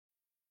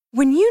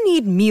When you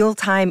need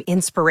mealtime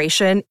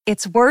inspiration,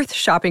 it's worth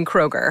shopping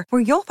Kroger,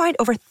 where you'll find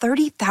over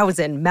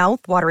 30,000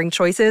 mouth-watering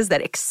choices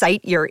that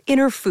excite your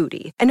inner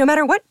foodie. And no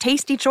matter what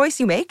tasty choice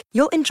you make,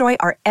 you'll enjoy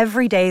our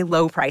everyday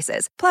low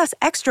prices, plus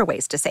extra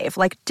ways to save,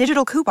 like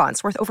digital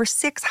coupons worth over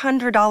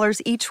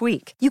 $600 each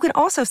week. You can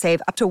also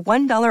save up to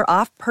 $1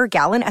 off per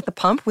gallon at the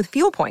pump with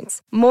fuel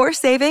points. More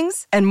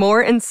savings and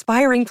more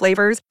inspiring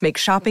flavors make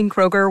shopping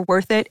Kroger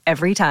worth it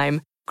every time.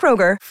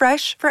 Kroger,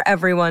 fresh for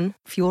everyone.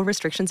 Fuel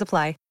restrictions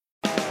apply.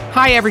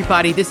 Hi,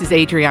 everybody. This is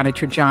Adriana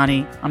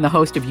Trajani. I'm the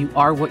host of You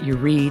Are What You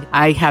Read.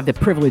 I have the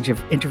privilege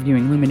of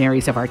interviewing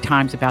luminaries of our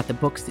times about the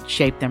books that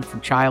shaped them from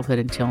childhood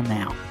until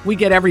now. We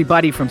get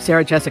everybody from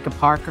Sarah Jessica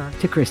Parker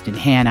to Kristen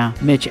Hanna,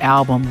 Mitch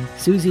Albom,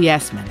 Susie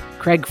Essman,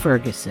 Craig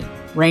Ferguson,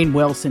 Rainn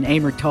Wilson,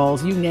 Amor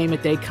Tolls, you name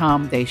it, they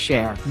come, they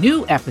share.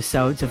 New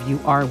episodes of You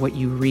Are What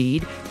You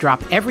Read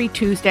drop every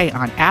Tuesday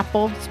on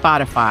Apple,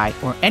 Spotify,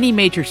 or any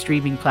major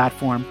streaming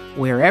platform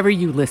wherever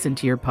you listen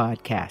to your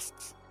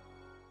podcasts.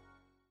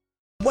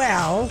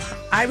 Well,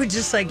 I would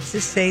just like to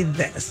say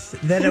this,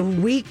 that a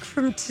week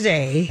from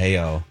today,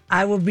 Heyo.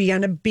 I will be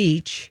on a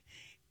beach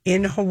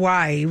in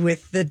Hawaii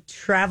with the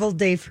travel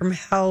day from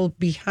hell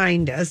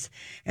behind us.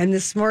 And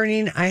this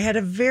morning, I had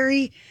a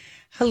very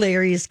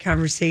hilarious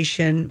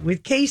conversation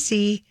with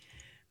Casey,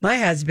 my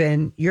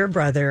husband, your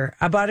brother,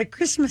 about a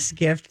Christmas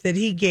gift that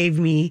he gave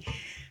me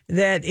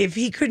that if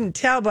he couldn't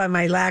tell by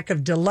my lack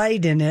of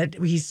delight in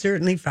it, he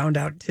certainly found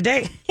out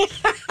today.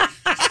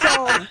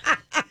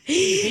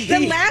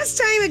 The last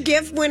time a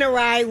gift went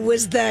awry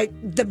was the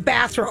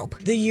bathrobe.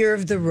 The year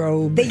of the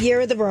robe. The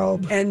year of the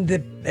robe. And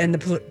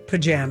the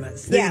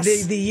pajamas.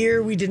 Yes. The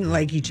year we didn't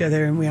like each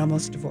other and we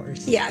almost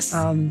divorced. Yes.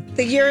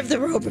 The year of the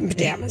robe and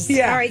pajamas.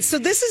 Yeah. All right. So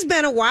this has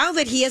been a while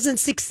that he hasn't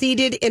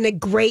succeeded in a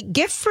great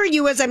gift for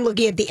you as I'm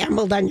looking at the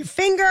emerald on your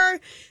finger.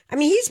 I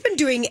mean, he's been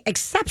doing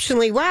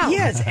exceptionally well.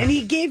 Yes. And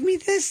he gave me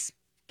this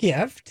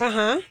gift.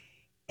 Uh-huh.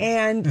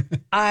 And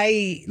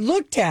I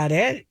looked at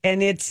it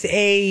and it's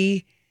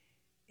a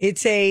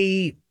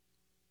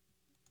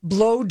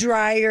blow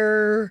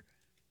dryer,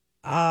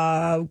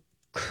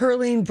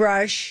 curling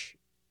brush,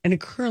 and a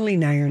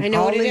curling iron. I know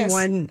all what it in is.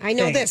 one I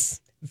know thing. this.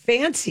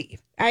 Fancy.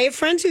 I have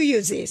friends who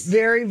use these.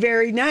 Very,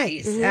 very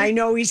nice. Mm-hmm. I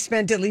know he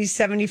spent at least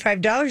 $75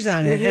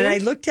 on it. Mm-hmm. And I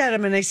looked at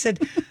him and I said,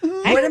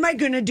 what am I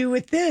going to do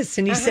with this?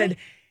 And he said,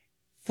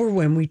 for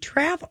when we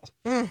travel.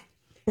 And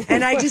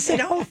I just said,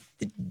 oh,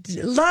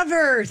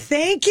 lover,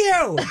 thank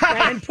you.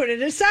 And put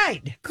it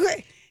aside.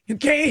 Good.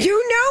 Okay.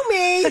 You know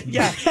me.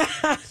 Yeah.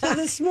 So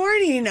this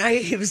morning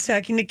I was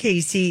talking to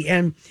Casey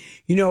and,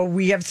 you know,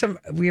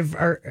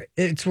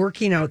 it's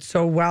working out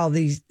so well.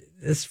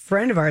 This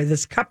friend of ours,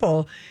 this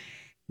couple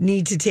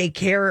need to take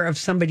care of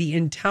somebody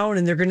in town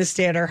and they're going to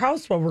stay at our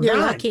house while we're You're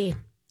gone. lucky.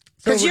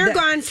 Because you're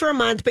gone for a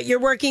month, but you're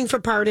working for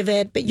part of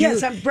it. But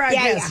yes, I'm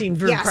broadcasting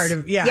for part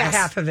of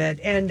half of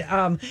it.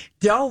 And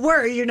don't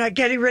worry, you're not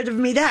getting rid of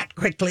me that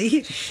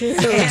quickly.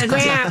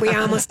 We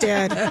almost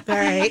did. All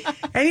right.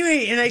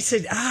 Anyway, and I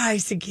said,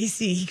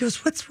 Casey, he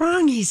goes, what's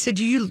wrong? He said,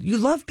 you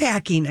love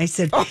packing. I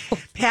said,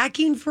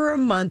 packing for a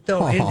month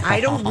though, and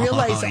I don't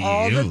realize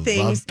all the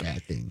things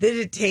that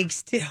it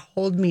takes to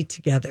hold me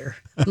together.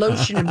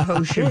 Lotion and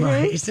potion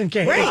wise.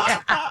 Okay.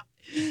 Right.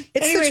 It's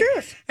the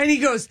truth. And he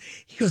goes,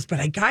 but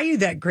I got you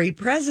that great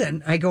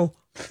present. I go,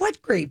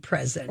 what great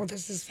present? Well,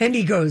 this is and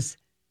he goes,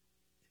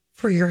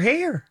 for your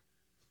hair.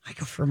 I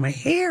go, for my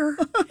hair?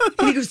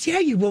 And he goes, yeah,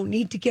 you won't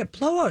need to get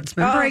blowouts.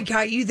 Remember I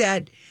got you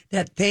that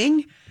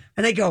thing?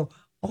 And I go,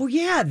 oh,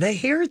 yeah, the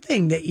hair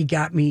thing that you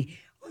got me.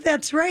 Oh,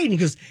 that's right. And he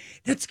goes,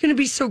 that's going to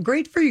be so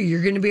great for you.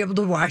 You're going to be able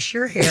to wash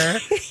your hair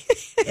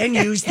and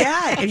use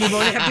that. And you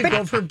won't have to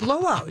go for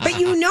blowouts. But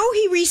you know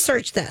he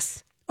researched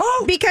this.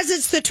 Oh, because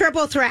it's the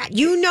triple threat.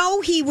 You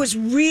know he was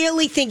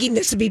really thinking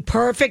this would be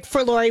perfect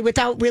for Lori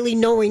without really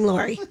knowing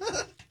Lori.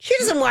 She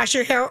doesn't wash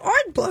her hair or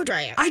blow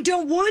dry it. I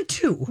don't want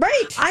to.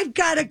 Right. I've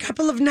got a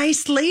couple of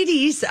nice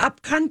ladies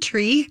up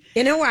country.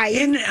 In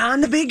Hawaii. On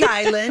the Big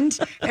Island.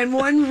 And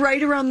one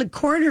right around the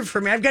corner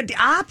for me. I've got the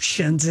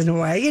options in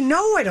Hawaii. And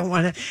no, I don't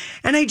want to.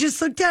 And I just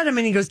looked at him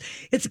and he goes,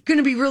 it's going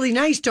to be really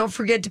nice. Don't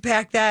forget to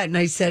pack that. And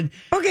I said,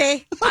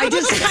 okay. I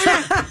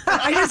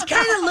just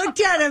kind of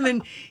looked at him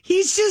and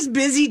he's just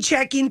busy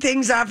checking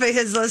things off of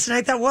his list. And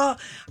I thought, well,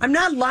 I'm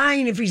not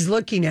lying if he's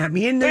looking at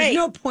me. And there's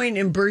no point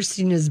in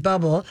bursting his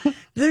bubble.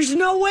 There's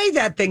no way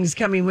that thing's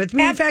coming with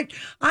me. In fact,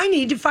 I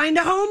need to find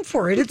a home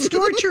for it. It's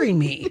torturing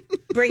me.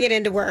 Bring it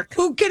into work.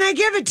 Who can I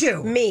give it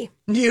to? Me.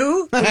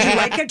 You? Would you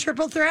like a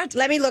triple threat?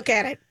 Let me look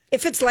at it.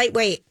 If it's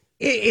lightweight.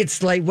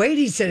 It's lightweight.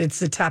 He said it's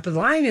the top of the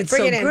line. It's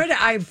so good.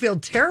 I feel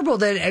terrible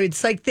that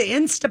it's like the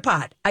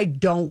Instapot. I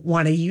don't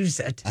want to use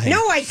it.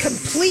 No, I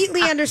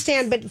completely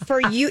understand. But for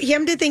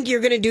him to think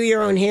you're going to do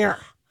your own hair.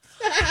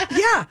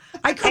 Yeah,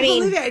 I couldn't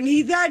believe it. And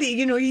he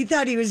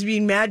thought he was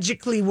being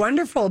magically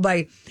wonderful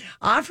by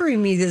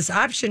offering me this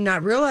option,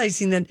 not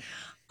realizing that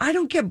I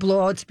don't get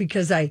blowouts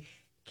because I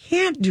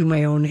can't do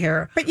my own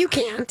hair. But you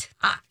can't.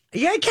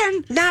 Yeah, I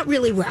can. Not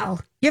really well.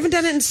 You haven't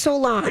done it in so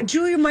long.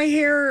 Julia, my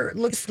hair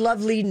looks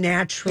lovely,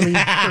 naturally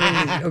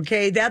curly.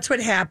 Okay, that's what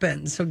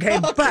happens. Okay,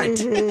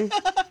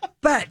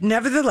 but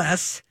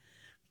nevertheless,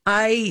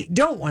 I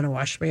don't want to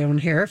wash my own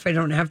hair if I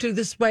don't have to.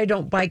 This is why I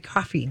don't buy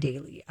coffee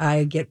daily.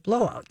 I get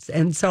blowouts,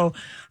 and so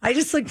I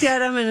just looked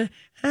at him and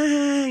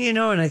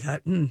and I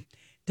thought,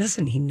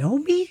 doesn't he know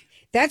me?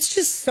 That's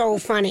just so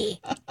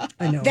funny.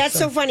 I know. That's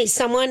so funny.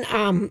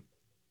 Someone,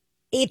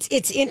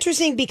 it's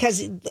interesting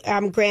because,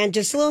 Grant,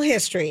 just a little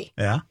history.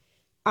 Yeah.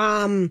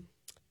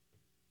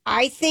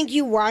 I think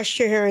you washed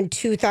your hair in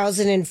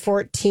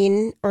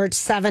 2014 or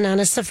 7 on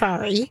a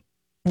safari.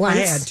 Once.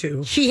 I had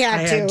to. She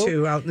had to. I had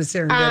to out in the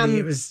Serengeti.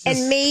 It was just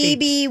and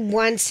maybe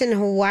once in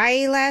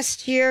Hawaii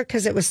last year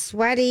because it was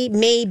sweaty.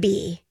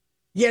 Maybe.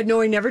 Yeah,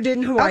 no, I never did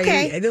in Hawaii.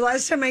 Okay. The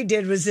last time I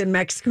did was in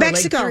Mexico.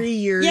 Like 3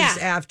 years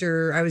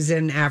after I was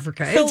in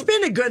Africa. So it's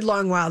been a good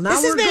long while. Now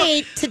this has been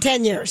 8 to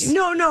 10 years.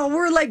 No,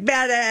 we're like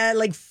bad at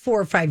like 4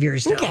 or 5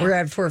 years now. Okay. We're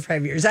at 4 or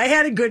 5 years. I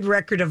had a good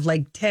record of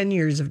like 10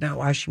 years of not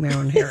washing my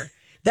own hair.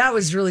 That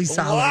was really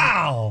solid.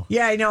 Wow.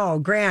 Yeah, I know.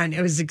 Grand.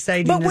 It was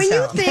exciting. But when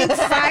hell. you think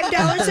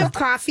 $5 of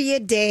coffee a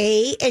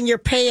day and your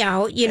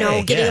payout,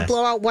 getting a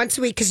blowout once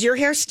a week because your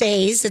hair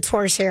stays, it's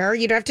horsehair.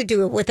 You don't have to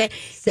do it with it.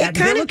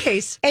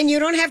 Case. And you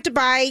don't have to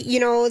buy, the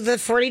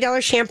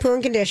 $40 shampoo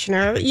and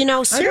conditioner.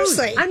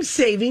 Seriously. I'm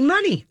saving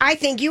money. I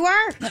think you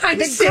are.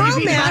 I'm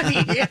saving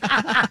money.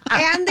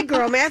 And the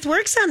girl math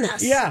works on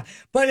this. Yeah.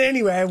 But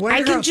anyway,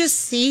 I can just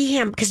see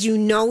him because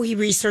he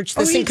researched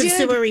this in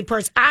Consumer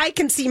Reports. I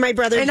can see my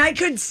brother. And I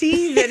could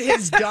see that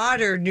his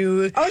daughter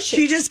knew.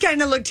 She just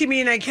kind of looked at me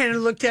and I kind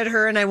of looked at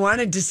her and I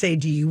wanted to say,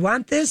 do you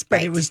want this?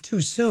 But it was too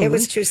soon. It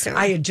was too soon.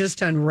 I had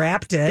just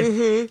unwrapped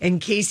it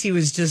and Casey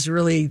was just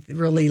really,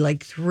 really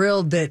like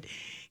thrilled that,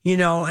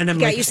 and I'm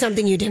got you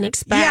something you didn't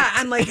expect. Yeah,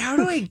 I'm like, how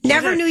do I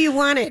never knew you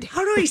wanted.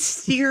 How do I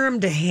steer him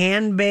to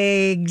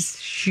handbags,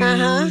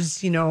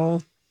 shoes,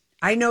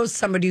 I know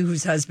somebody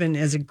whose husband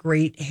is a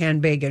great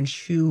handbag and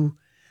shoe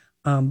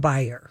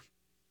buyer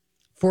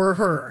for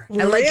her.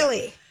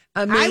 Really?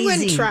 Amazing. I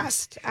wouldn't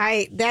trust.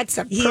 That's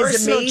a He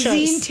personal has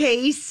amazing choice.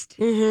 taste.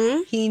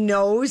 He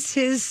knows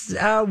his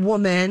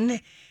woman.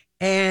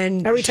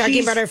 And are we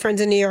talking about our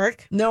friends in New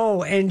York?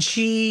 No, and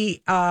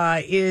she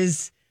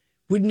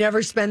would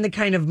never spend the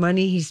kind of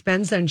money he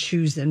spends on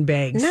shoes and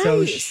bags. Nice.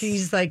 So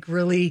she's like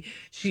really,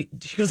 she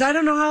goes, I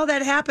don't know how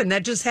that happened.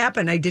 That just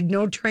happened. I did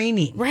no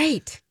training.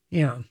 Right.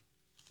 Yeah.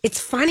 It's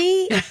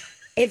funny.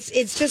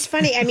 It's just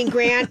funny. I mean,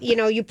 Grant,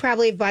 you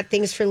probably bought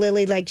things for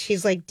Lily. Like,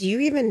 she's like, do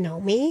you even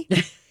know me?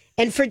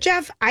 And for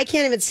Jeff, I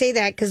can't even say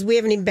that because we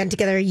haven't even been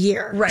together a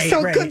year. Right.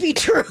 So it could be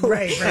true.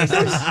 Right. So we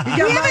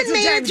haven't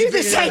made it through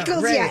the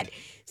cycles yet.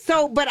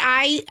 So, but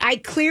I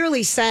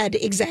clearly said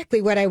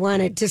exactly what I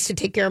wanted just to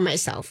take care of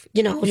myself,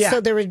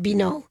 so there would be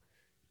no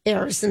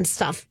errors and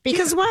stuff.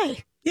 Because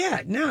why?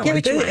 Yeah, no.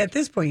 At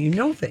this point, you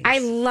know things. I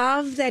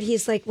love that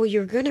he's like, well,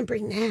 you're going to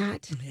bring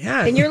that.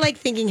 Yeah. And you're like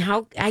thinking,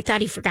 how I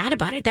thought he forgot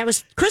about it. That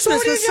was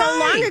Christmas was so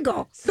long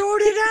ago. So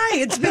did I.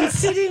 It's been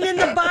sitting in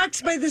the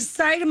box by the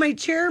side of my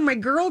chair in my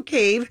girl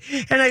cave.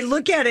 And I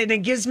look at it and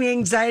it gives me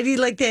anxiety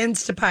like the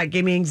Instapot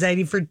gave me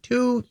anxiety for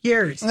 2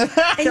 years. And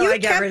you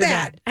kept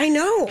that. I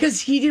know. Because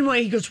he didn't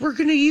want, he goes, we're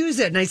going to use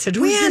it. And I said,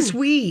 who's this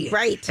we?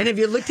 Right. And if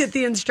you looked at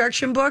the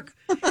instruction book,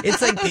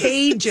 it's like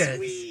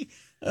pages.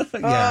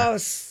 Oh,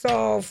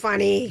 so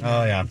funny.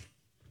 Oh, yeah.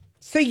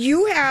 So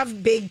you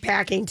have big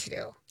packing to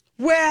do.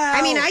 Well,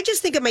 I mean, I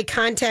just think of my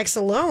contacts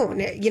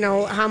alone,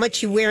 how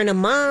much you wear in a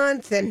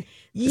month and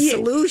the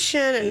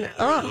solution.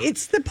 And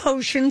it's the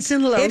potions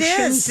and lotions. It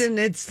is. And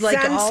it's like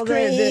sunscreen, all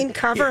the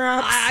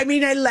cover-ups. I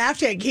mean, I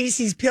laughed at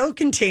Casey's pill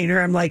container.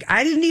 I'm like,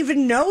 I didn't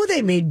even know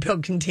they made pill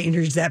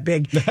containers that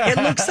big. It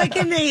looks like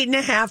an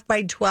 8.5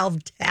 by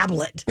 12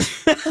 tablet.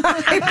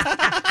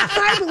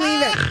 I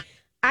believe it.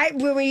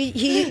 When we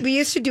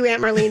used to do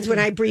Aunt Marlene's when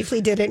I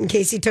briefly did it in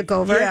case he took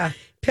over. Yeah.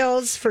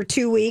 Pills for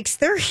 2 weeks.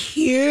 They're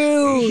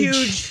huge.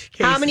 Huge.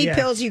 How many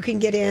pills you can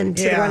get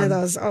into one of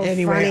those? Oh,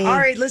 anyway, funny. all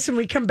right, listen,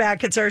 we come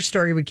back. It's our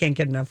story we can't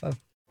get enough of.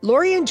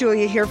 Lori and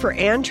Julia here for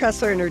Ann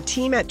Tressler and her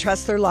team at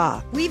Tressler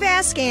Law. We've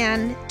asked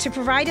Ann to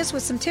provide us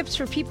with some tips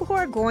for people who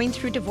are going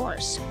through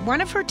divorce. One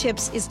of her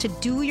tips is to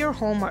do your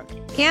homework.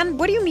 Ann,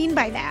 what do you mean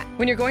by that?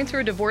 When you're going through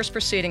a divorce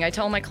proceeding, I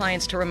tell my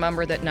clients to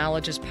remember that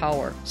knowledge is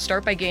power.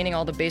 Start by gaining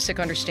all the basic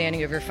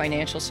understanding of your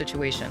financial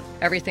situation.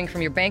 Everything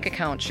from your bank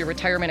accounts, your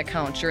retirement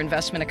accounts, your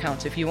investment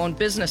accounts. If you own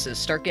businesses,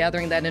 start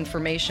gathering that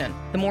information.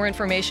 The more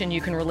information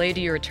you can relay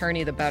to your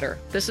attorney, the better.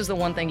 This is the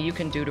one thing you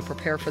can do to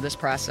prepare for this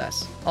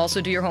process.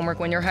 Also, do your homework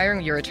when you're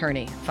hiring your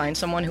attorney. Find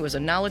someone who is a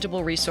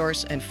knowledgeable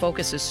resource and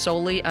focuses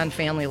solely on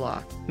family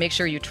law. Make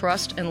sure you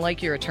trust and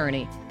like your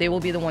attorney. They will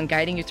be the one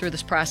guiding you through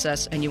this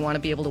process, and you want to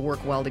be able to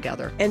work well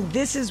together. And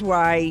this is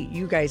why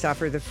you guys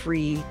offer the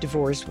free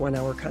divorce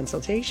 1-hour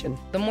consultation.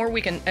 The more we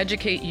can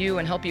educate you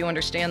and help you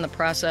understand the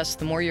process,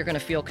 the more you're going to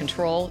feel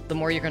control, the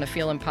more you're going to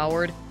feel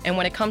empowered. And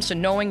when it comes to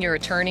knowing your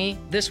attorney,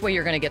 this way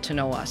you're going to get to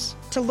know us.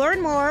 To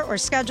learn more or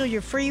schedule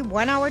your free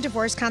 1-hour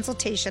divorce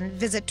consultation,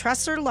 visit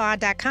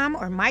TrustlerLaw.com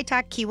or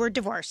MyTalk keyword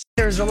divorce.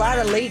 There was a lot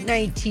of late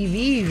night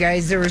TV, you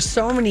guys. There were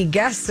so many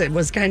guests. It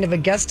was kind of a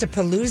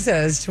guest-a-palooza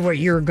as to what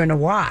you were going to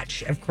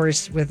watch. Of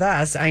course, with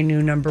us, I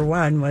knew number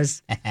one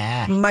was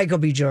Michael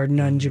B. Jordan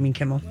on Jimmy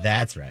Kimmel.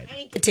 That's right. I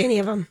didn't get to any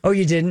of them. Oh,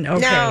 you didn't?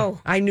 Okay. No.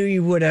 I knew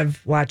you would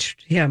have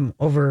watched him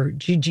over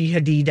Gigi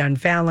Hadid on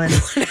Fallon,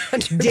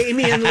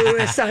 Damian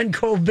Lewis on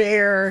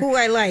Colbert. Who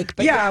I like.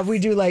 But Yeah, we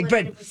do like.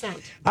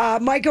 100%.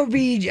 But Michael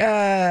B.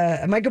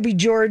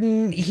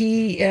 Jordan,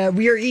 we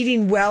are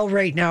eating well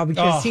right now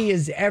because he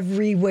is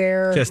everywhere.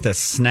 Just a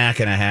snack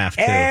and a half,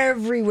 too.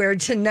 Everywhere.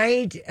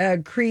 Tonight,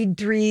 Creed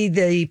 3,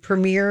 the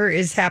premiere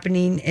is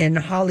happening in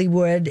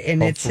Hollywood,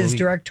 and it's his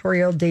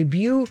directorial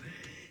debut.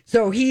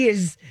 So he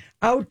is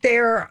out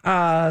there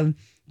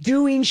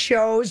doing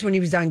shows. When he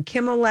was on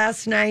Kimmel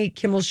last night,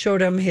 Kimmel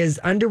showed him his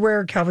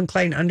underwear, Calvin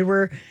Klein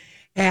underwear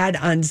ad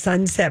on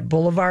Sunset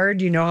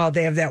Boulevard. You know how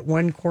they have that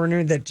one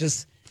corner that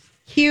just...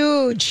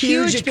 Huge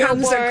it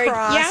comes billboard.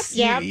 across.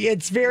 Yep.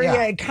 It's very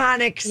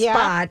iconic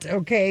spot.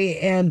 Okay.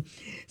 And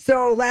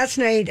so last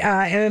night,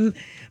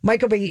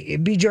 Michael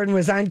B. Jordan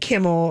was on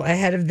Kimmel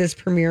ahead of this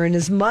premiere, and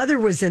his mother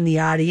was in the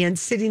audience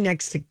sitting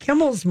next to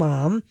Kimmel's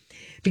mom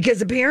because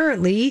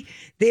apparently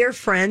they're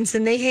friends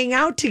and they hang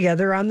out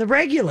together on the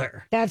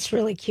regular. That's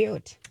really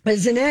cute.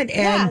 Isn't it?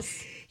 And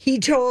he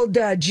told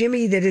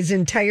Jimmy that his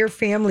entire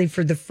family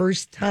for the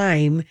first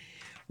time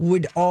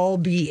would all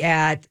be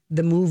at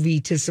the movie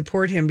to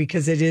support him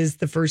because it is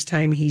the first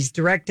time he's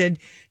directed.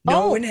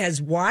 No one has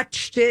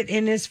watched it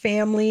in his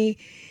family.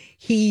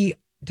 He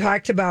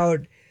talked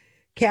about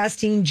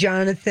casting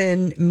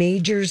Jonathan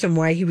Majors and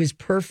why he was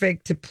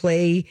perfect to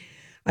play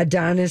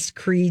Adonis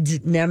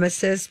Creed's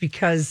nemesis,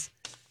 because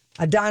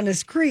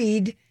Adonis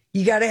Creed,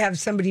 you got to have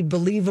somebody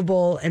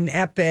believable and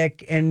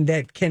epic and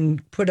that can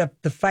put up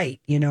the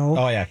fight, you know?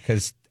 Oh, yeah,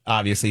 because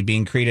obviously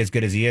being Creed as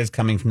good as he is,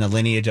 coming from the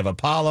lineage of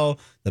Apollo,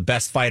 the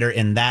best fighter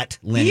in that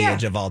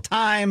lineage of all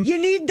time. You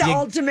need the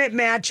ultimate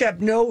matchup,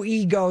 no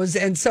egos.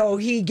 And so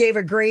he gave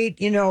a great,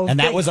 And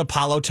that was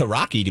Apollo to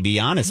Rocky, to be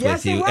honest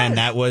with you. And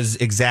that was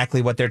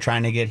exactly what they're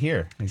trying to get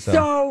here.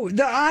 So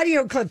the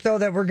audio clip, though,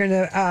 that we're going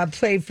to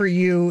play for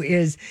you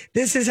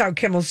this is how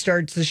Kimmel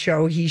starts the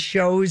show. He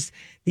shows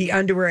the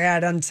underwear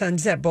ad on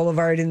Sunset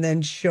Boulevard and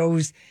then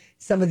shows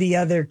some of the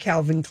other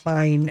Calvin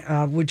Klein,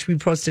 which we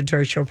posted to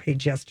our show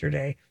page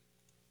yesterday.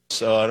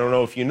 So I don't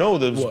know if you know,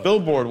 the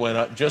billboard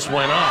just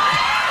went up.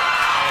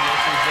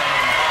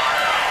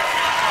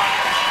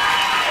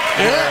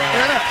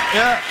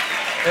 Yeah.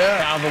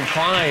 Calvin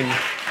Klein.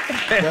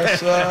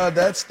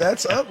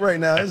 That's up right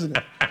now, isn't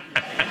it?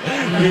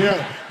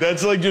 Yeah,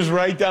 that's like just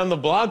right down the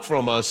block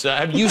from us.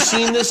 Have you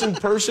seen this in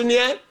person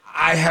yet?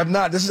 I have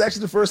not. This is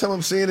actually the first time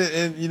I'm seeing it,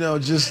 and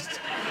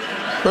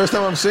first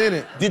time I'm seeing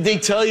it. Did they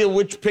tell you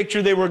which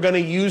picture they were going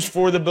to use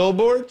for the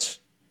billboards?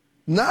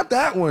 Not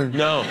that one.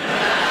 No.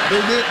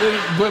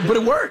 But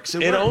it works.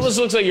 It almost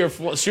looks like you're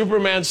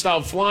Superman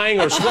style flying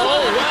or slow.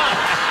 Oh,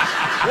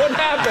 wow. What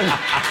happened?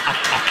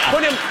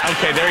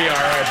 Okay, there you are.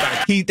 All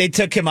right, back. They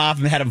took him off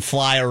and had him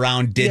fly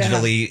around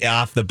digitally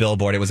off the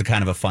billboard. It was a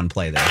kind of a fun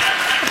play there.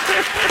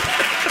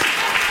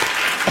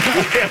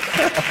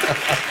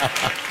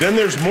 Then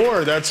there's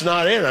more. That's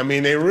not it. I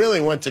mean, they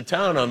really went to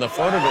town on the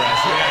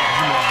photographs.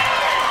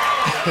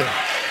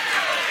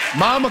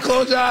 Mama,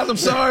 close your eyes. I'm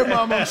sorry,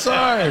 Mama. I'm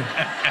sorry.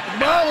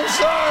 Mom, I'm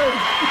sorry.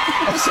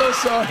 I'm so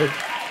sorry.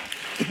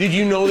 Did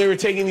you know they were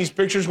taking these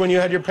pictures when you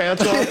had your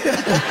pants off?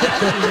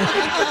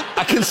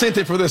 I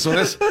consented for this one.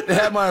 They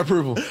had my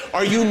approval.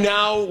 Are you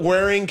now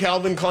wearing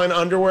Calvin Klein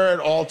underwear at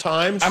all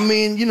times? I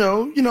mean,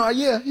 yeah.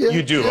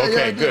 You do? Yeah,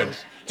 okay, yeah, good.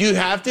 Do you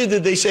have to?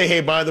 Did they say, hey,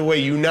 by the way,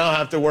 you now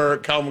have to wear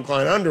Calvin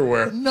Klein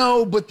underwear?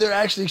 No, but they're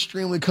actually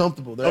extremely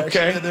comfortable. They're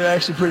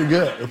actually pretty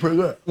good. They're pretty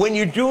good. When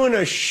you're doing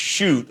a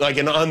shoot, like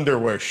an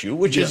underwear shoot,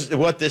 which is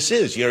what this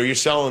is, you're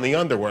selling the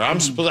underwear.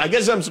 I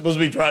guess I'm supposed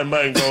to be trying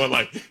by and going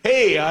like,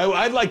 hey,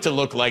 I'd like to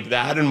look like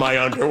that in my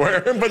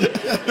underwear. But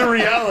the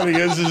reality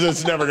is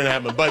it's never going to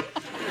happen. But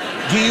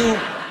do you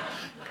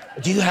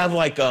have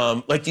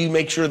do you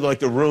make sure like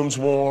the room's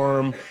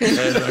warm?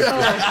 And,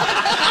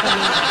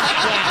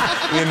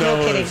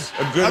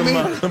 a good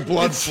amount of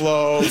blood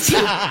flow. It's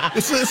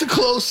a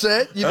close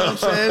set, you know what I'm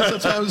saying?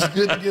 Sometimes it's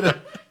good to get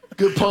a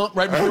good pump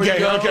right before you go.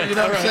 You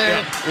know what I'm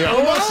saying? Yeah.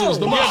 The muscles,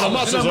 the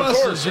muscles, of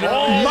course.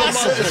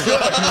 Muscles.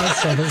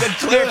 Good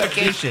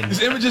clarification.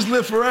 These images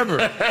live forever.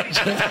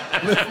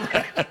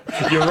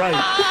 You're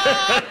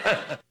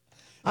right.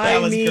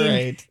 That was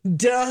great.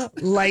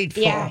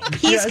 Delightful. Yeah.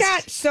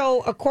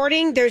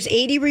 There's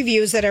 80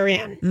 reviews that are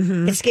in.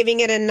 Mm-hmm. It's giving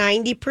it a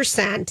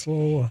 90%.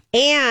 Oh.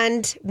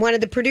 And one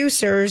of the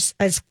producers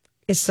is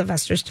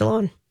Sylvester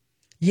Stallone.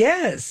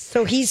 Yes.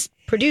 So he's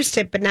produced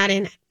it, but not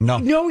in it.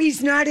 No,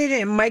 he's not in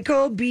it.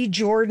 Michael B.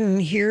 Jordan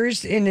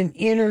hears in an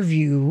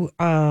interview,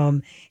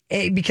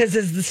 because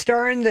as the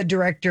star and the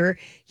director,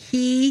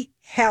 he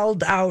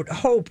held out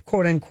hope,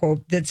 quote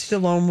unquote, that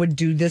Stallone would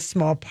do this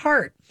small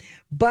part.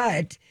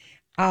 But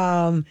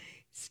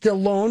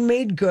Stallone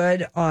made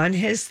good on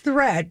his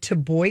threat to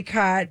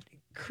boycott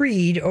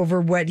Creed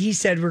over what he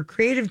said were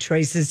creative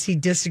choices he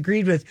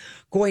disagreed with,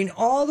 going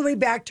all the way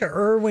back to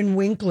Irwin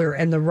Winkler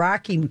and the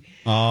Rocky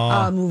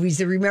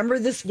movies. Remember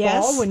this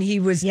fall when he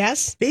was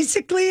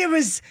basically it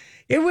was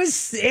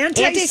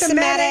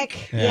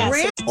anti-Semitic.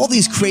 Yes. All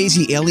these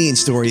crazy alien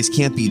stories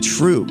can't be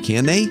true,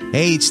 can they?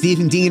 Hey, it's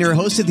Stephen Diener,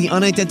 host of the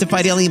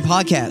Unidentified Alien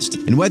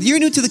Podcast. And whether you're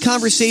new to the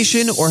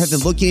conversation or have been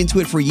looking into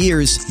it for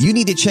years, you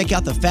need to check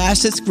out the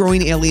fastest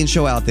growing alien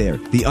show out there,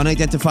 the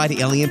Unidentified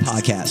Alien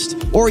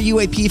Podcast, or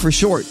UAP for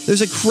short.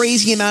 There's a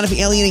crazy amount of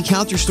alien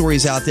encounter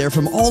stories out there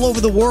from all over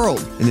the world.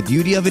 And the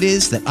beauty of it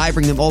is that I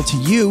bring them all to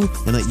you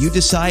and let you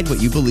decide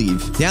what you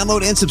believe.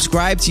 Download and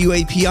subscribe to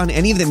UAP on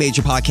any of the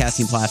major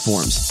podcasting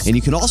platforms. And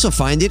you can also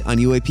find it on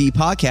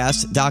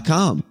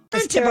UAPpodcast.com.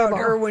 About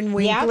Irwin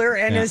Winkler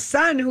and his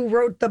son who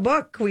wrote the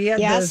book. We had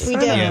we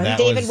did. Yeah,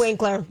 David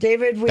Winkler.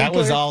 That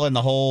was all in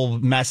the whole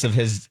mess of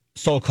his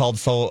so-called,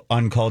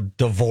 uncalled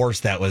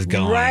divorce that was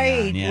going on.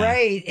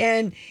 Right.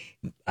 And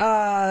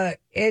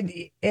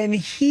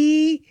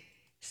he,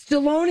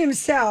 Stallone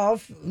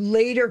himself,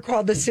 later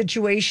called the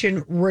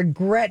situation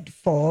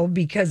regretful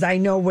because I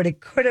know what it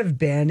could have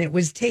been. It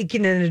was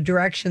taken in a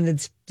direction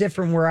that's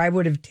different where I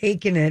would have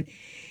taken it.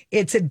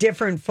 It's a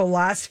different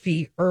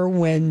philosophy,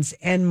 Irwin's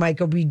and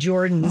Michael B.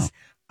 Jordan's.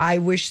 I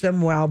wish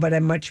them well, but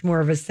I'm much more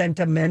of a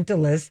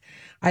sentimentalist.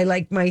 I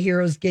like my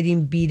heroes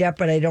getting beat up,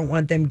 but I don't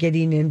want them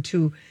getting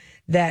into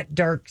that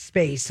dark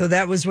space. So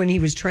that was when he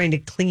was trying to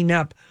clean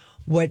up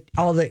what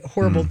all the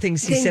horrible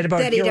things he said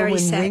about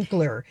Irwin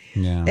Winkler.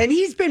 Yeah. And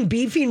he's been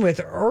beefing with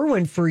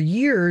Irwin for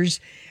years.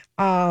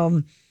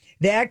 The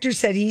actor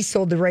said he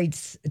sold the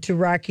rights to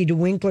Rocky to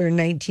Winkler in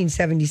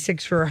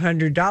 1976 for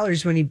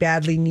 $100 when he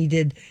badly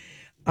needed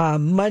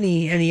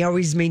money, and he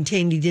always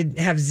maintained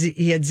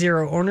he had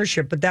zero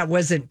ownership, but that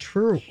wasn't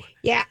true.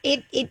 Yeah,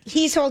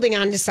 he's holding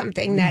on to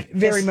something that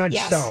very much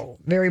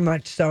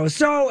so.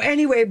 So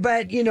anyway,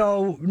 but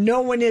no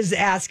one is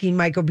asking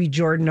Michael B.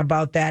 Jordan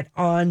about that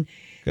on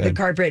the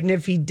carpet, and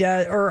if he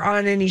does or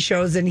on any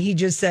shows, and he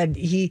just said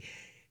he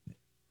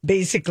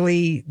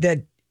basically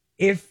that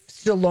if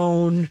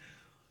Stallone,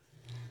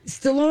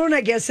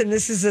 I guess, and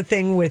this is the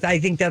thing with, I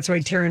think that's why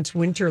Terrence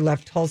Winter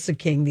left Tulsa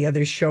King, the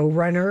other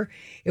showrunner.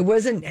 It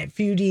wasn't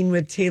feuding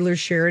with Taylor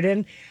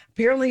Sheridan.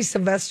 Apparently,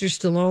 Sylvester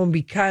Stallone,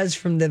 because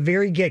from the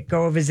very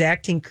get-go of his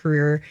acting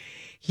career,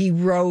 he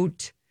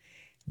wrote,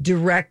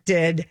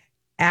 directed,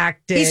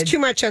 acted. He's too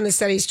much on the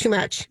set. He's too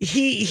much.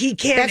 He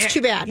can't. That's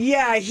too bad.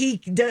 Yeah,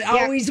 he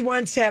always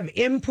wants to have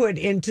input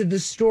into the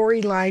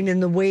storyline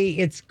and the way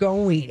it's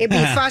going. It'd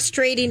be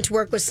frustrating to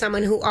work with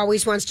someone who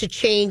always wants to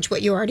change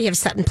what you already have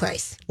set in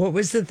place. What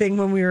was the thing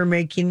when we were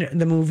making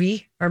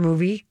our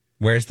movie?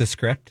 Where's the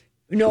script?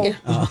 No.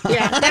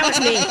 Yeah, that was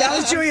me. That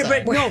was Julia,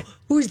 but no.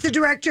 Who's the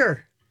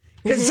director?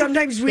 Because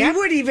sometimes we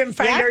would even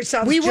find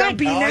ourselves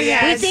jumping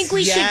ahead. We think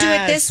we should do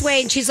it this way.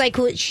 And she's like,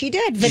 she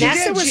did.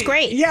 Vanessa was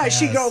great. Yeah,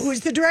 she go,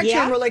 who's the director?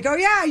 And we're like, oh,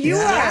 yeah, you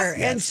are.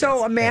 And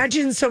so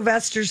imagine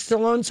Sylvester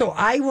Stallone. So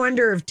I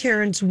wonder if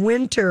Terrence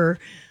Winter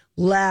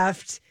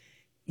left,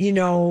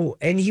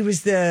 and he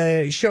was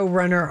the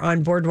showrunner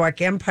on Boardwalk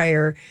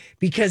Empire,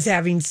 because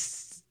having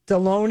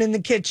Stallone in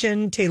the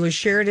kitchen, Taylor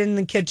Sheridan in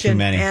the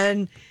kitchen,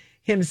 and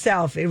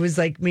himself, it was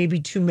like maybe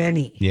too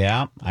many.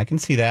 Yeah, I can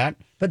see that.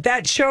 But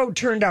that show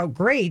turned out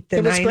great.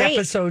 The 9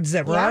 episodes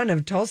that were on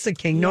of Tulsa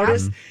King.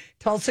 Notice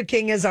Tulsa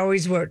King is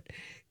always what,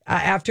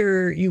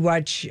 after you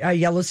watch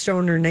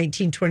Yellowstone or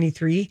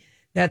 1923,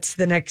 that's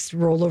the next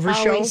rollover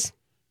show.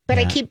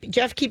 But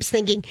Jeff keeps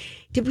thinking,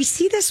 did we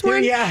see this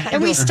one? Yeah.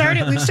 And we've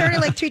started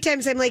like 3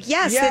 times. I'm like,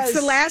 yes, it's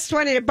the last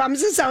one. And it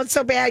bums us out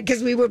so bad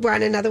because we would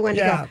want another one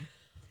to go.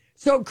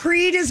 So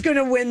Creed is going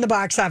to win the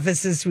box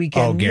office this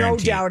weekend. No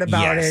doubt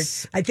about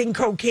it. I think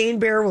Cocaine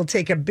Bear will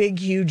take a big,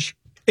 huge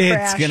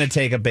crash. It's going to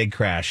take a big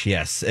crash.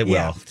 Yes, it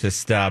will.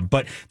 Just,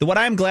 but what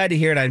I'm glad to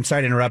hear, and I'm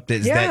sorry to interrupt,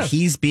 is that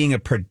he's being a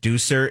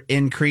producer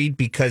in Creed,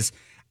 because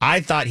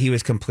I thought he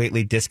was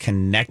completely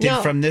disconnected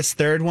from this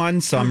third one.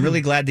 So I'm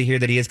really glad to hear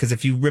that he is, because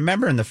if you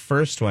remember in the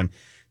first one,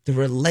 the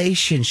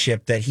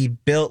relationship that he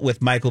built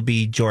with Michael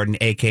B. Jordan,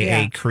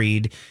 a.k.a.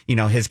 Creed,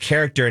 his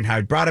character and how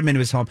he brought him into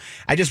his home.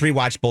 I just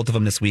rewatched both of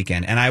them this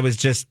weekend, and I was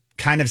just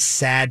kind of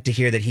sad to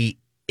hear that he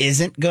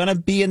isn't going to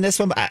be in this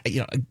one. But,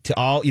 to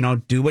all,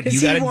 do what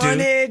you got to do. He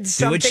wanted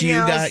something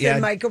else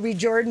than Michael B.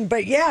 Jordan.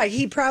 But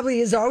he probably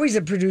is always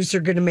a producer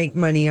going to make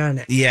money on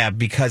it. Yeah,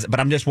 but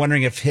I'm just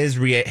wondering if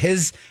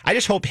his, I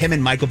just hope him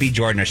and Michael B.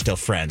 Jordan are still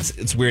friends.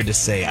 It's weird to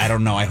say. I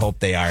don't know. I hope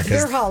they are.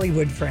 They're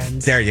Hollywood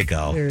friends. There you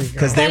go.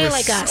 Because they were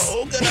like us.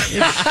 So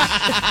good.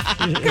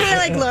 Kind of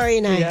like Lori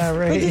and I. Yeah,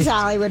 right. We're just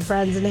Hollywood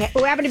friends and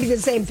who happen to be the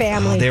same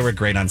family. They were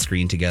great on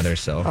screen together.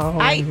 So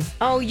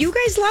you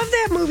guys love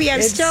that movie.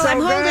 I'm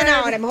holding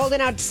out. I'm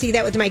holding out to see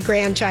that with my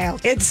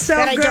grandchild. It's so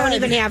good. I don't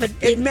even have it.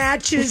 It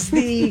matches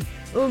the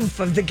oomph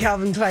of the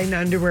Calvin Klein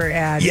underwear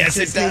ad. Yes,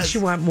 it does. Makes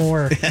you want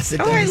more. Yes, it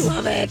does. I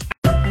love it.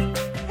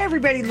 Hey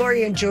everybody,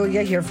 Lori and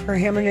Julia here for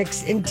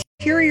Hamernick's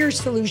Interior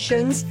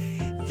Solutions.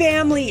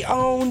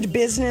 family-owned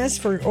business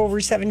for over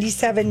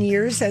 77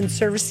 years and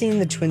servicing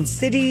the Twin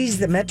Cities,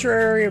 the metro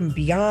area, and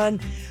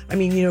beyond. I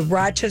mean,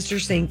 Rochester,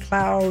 St.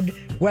 Cloud,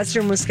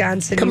 Western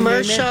Wisconsin.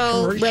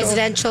 Commercial,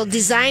 residential,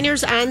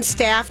 designers on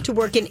staff to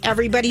work in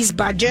everybody's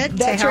budget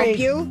to help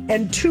you.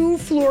 And 2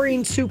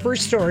 flooring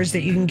superstores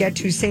that you can get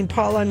to, St.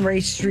 Paul on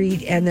Rice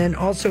Street, and then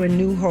also in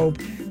New Hope,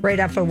 right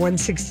off of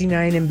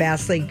 169 and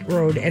Bass Lake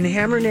Road. And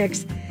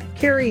Hamernick's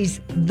carries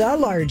the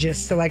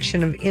largest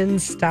selection of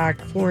in-stock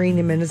flooring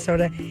in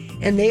Minnesota,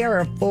 and they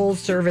are a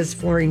full-service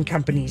flooring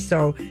company.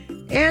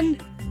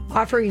 And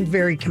offering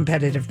very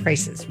competitive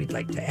prices, we'd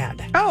like to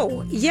add.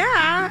 Oh,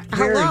 yeah.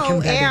 Hello.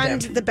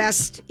 And the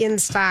best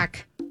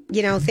in-stock,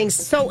 things.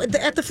 So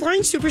at the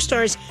flooring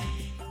superstores,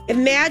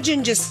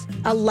 imagine just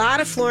a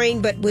lot of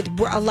flooring, but with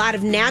a lot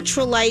of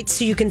natural light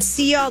so you can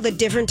see all the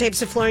different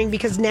types of flooring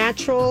because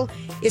natural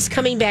is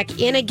coming back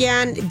in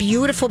again.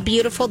 Beautiful,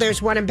 beautiful.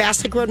 There's one on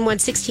Bass Lake Road and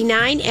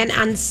 169 and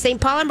on St.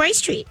 Paul on Rice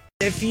Street.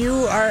 If you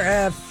are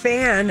a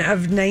fan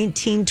of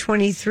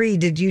 1923,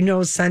 did you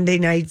know Sunday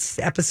night's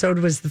episode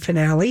was the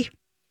finale?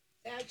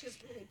 That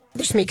just really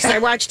bothers me because I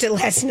watched it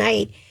last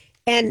night.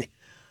 And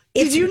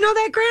did you know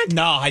that, Grant?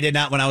 No, I did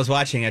not when I was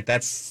watching it.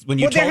 That's when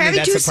you told me. Well, they're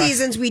having 2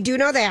 seasons. We do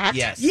know that.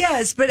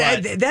 Yes, but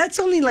that's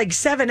only like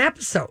 7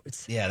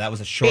 episodes. Yeah, that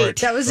was a short.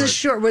 8. That was a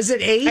short. Was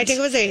it 8? I think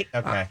it was 8.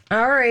 Okay.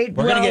 All right.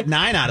 We're going to get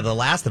 9 out of The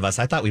Last of Us.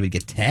 I thought we would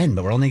get 10,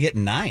 but we're only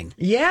getting 9.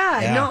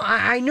 Yeah. No,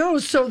 I know.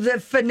 So the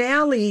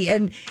finale,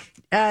 and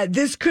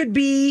this could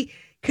be,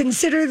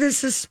 consider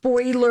this a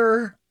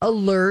spoiler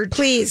alert.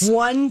 Please.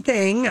 One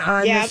thing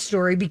on this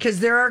story, because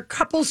there are a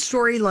couple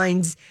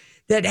storylines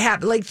that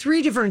happen, like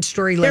 3 different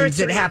storylines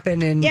that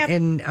happen in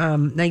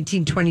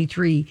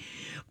 1923.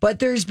 But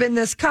there's been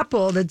this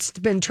couple that's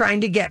been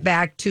trying to get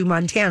back to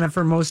Montana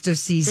for most of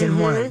season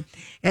 1.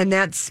 And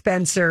that's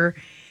Spencer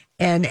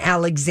and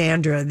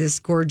Alexandra,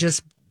 this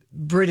gorgeous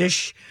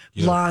British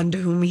blonde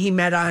whom he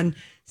met on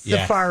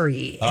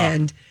Safari.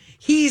 And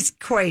he's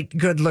quite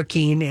good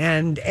looking.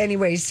 And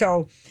anyway,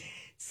 so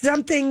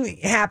something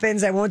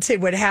happens. I won't say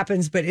what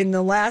happens, but in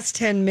the last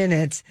 10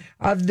 minutes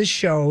of the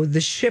show,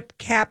 the ship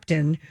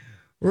captain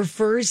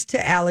refers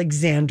to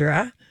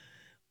Alexandra,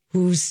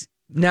 who's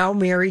now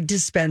married to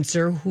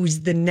Spencer, who's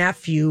the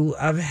nephew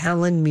of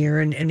Helen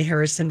Mirren and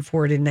Harrison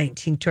Ford in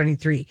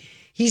 1923.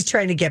 He's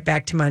trying to get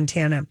back to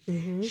Montana.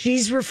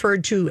 She's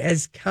referred to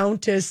as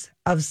Countess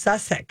of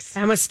Sussex.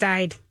 I almost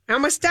died.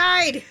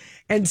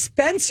 And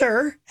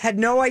Spencer had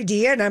no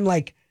idea. And I'm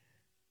like,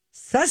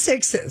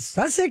 Sussex,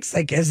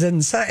 like as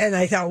in, and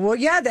I thought, well,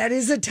 yeah, that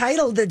is a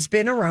title that's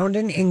been around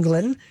in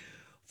England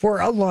for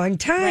a long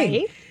time.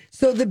 Right.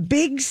 So the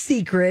big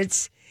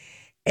secrets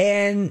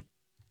and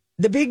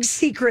the big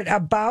secret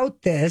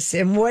about this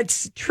and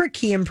what's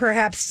tricky and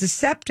perhaps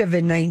deceptive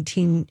in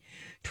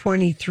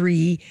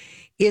 1923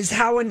 is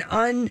how an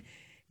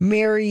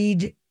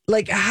unmarried,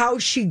 like how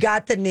she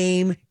got the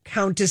name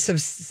Countess of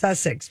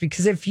Sussex.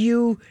 Because if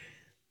you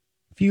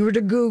were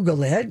to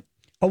Google it,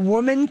 a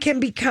woman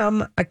can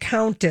become a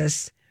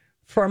countess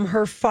from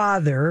her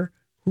father,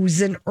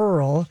 who's an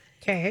earl,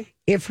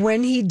 if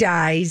when he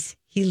dies,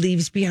 he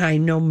leaves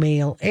behind no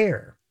male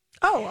heir.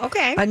 Oh,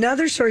 okay.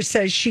 Another source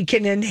says she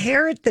can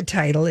inherit the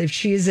title if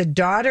she is a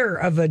daughter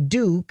of a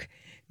duke,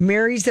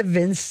 marries a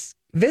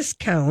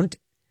viscount,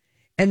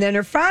 and then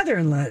her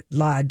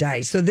father-in-law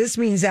dies. So this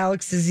means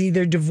Alex is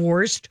either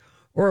divorced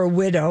or a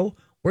widow,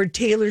 or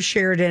Taylor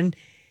Sheridan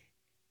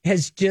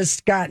has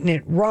just gotten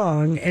it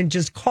wrong and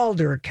just called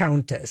her a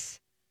countess.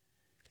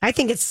 I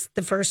think it's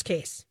the first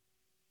case.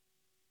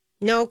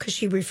 No, because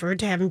she referred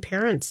to having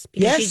parents.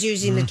 Because she's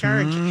using the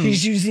charge.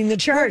 She's using the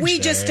charge. Well, we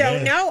just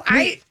don't know.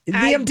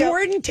 The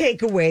important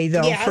takeaway,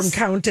 though, from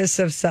Countess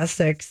of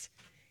Sussex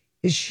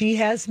is she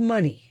has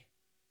money.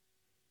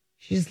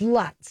 She's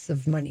lots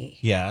of money.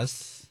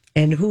 Yes.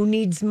 And who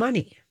needs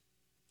money?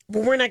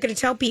 Well, we're not going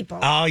to tell people.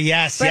 Oh,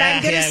 yes. But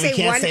I'm going to say we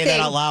can't one say thing. that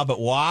out loud, but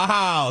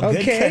wow.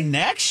 Good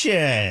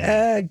connection.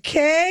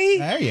 Okay.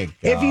 There you go.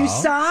 If you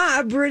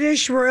saw a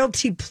British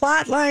royalty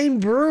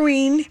plotline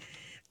brewing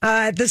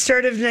at the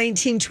start of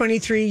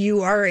 1923,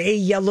 you are a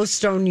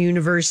Yellowstone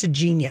universe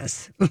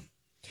genius.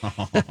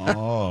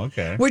 Oh,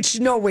 okay. Which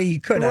no way you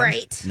could have.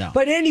 Right. No.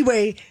 But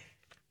anyway,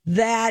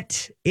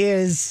 that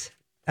is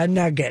a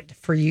nugget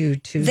for you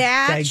to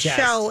digest. That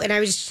show, and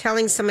I was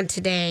telling someone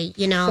today,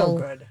 so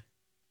good.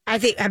 I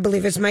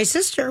believe it's my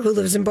sister who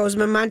lives in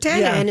Bozeman,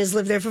 Montana, and has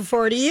lived there for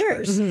 40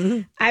 years.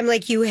 Mm-hmm. I'm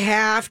like, you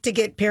have to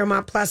get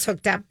Paramount Plus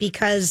hooked up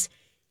because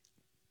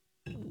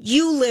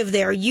you live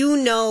there. You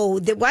know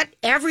that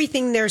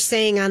everything they're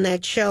saying on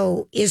that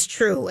show is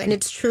true, and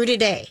it's true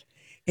today.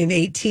 In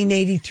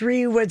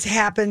 1883, what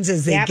happens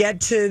is they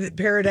get to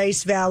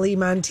Paradise Valley,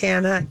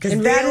 Montana, because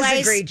that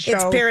is a great show.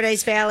 It's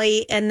Paradise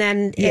Valley, and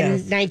then in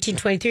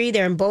 1923,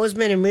 they're in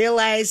Bozeman and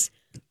realize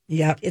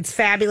it's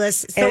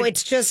fabulous. So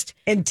it's just...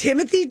 And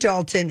Timothy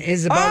Dalton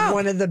is about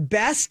one of the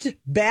best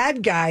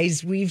bad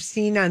guys we've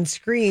seen on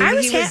screen.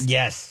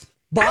 Yes.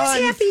 Bond. I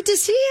was happy to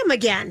see him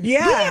again.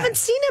 Yeah. We haven't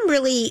seen him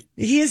really.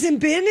 He hasn't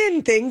been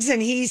in things,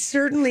 and he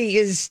certainly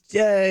is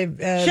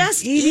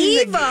just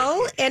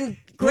evil and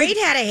great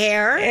head of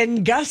hair.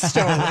 And gusto,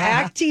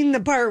 acting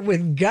the part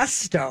with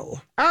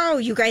gusto. Oh,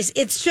 you guys,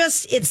 it's so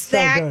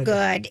that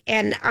good.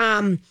 And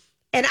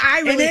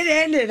I really... And it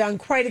ended on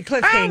quite a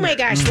cliffhanger. Oh, my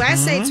gosh.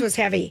 Last night's was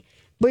heavy.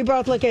 We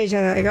both look at each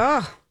other like,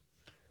 oh.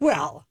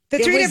 Well, the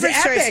three different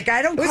epic. stories.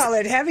 I don't call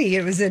it heavy.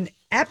 It was an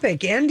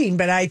epic ending,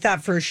 but I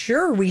thought for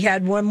sure we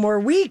had one more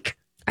week.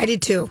 I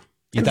did too.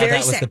 You thought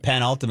that was the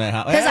penultimate?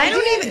 Because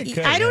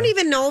I don't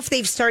even know if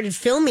they've started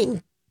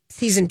filming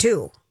season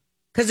 2.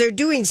 Because they're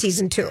doing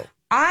season 2.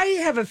 I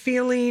have a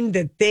feeling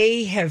that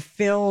they have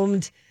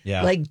filmed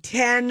like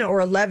 10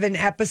 or 11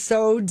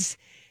 episodes.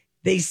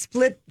 They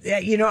split,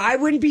 I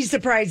wouldn't be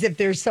surprised if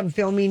there's some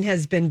filming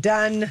has been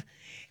done.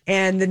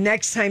 And the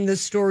next time the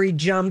story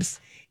jumps,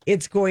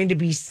 it's going to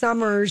be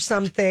summer or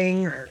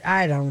something. Or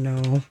I don't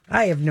know.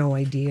 I have no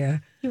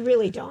idea. You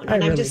really don't.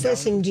 And I'm just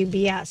listening to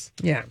BS.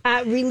 Yeah.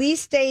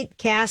 Release date,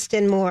 cast,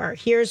 and more.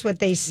 Here's what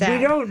they said.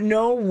 We don't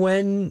know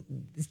when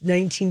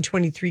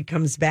 1923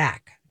 comes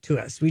back to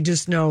us. We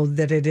just know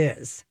that it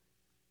is.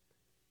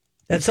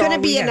 It's going to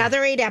be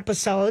another 8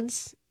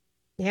 episodes.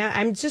 Yeah,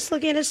 I'm just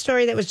looking at a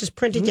story that was just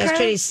printed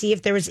yesterday to see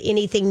if there was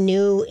anything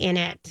new in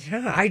it.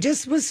 Yeah, I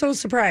just was so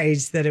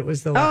surprised that it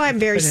was the I'm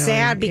very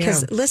sad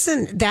because,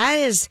 listen,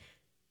 that's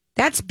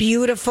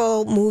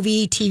beautiful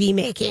movie TV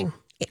making.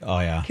 Oh,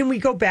 yeah. Can we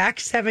go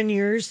back 7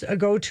 years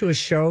ago to a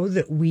show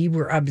that we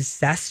were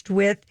obsessed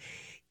with?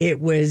 It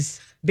was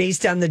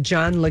based on the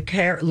John Le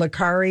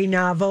Carre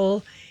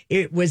novel.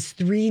 It was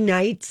 3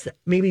 nights,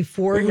 maybe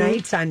 4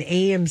 nights on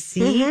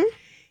AMC. Mm-hmm.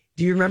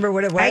 Do you remember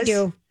what it was? I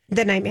do.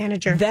 The Night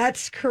Manager.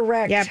 That's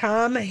correct. Yep.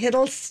 Tom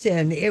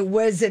Hiddleston. It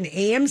was an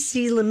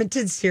AMC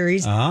limited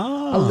series.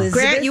 Oh. Elizabeth,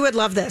 Grant, you would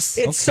love this.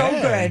 It's so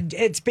good.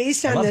 It's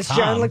based on this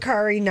John Le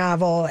Carre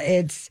novel.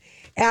 It's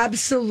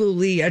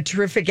absolutely a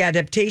terrific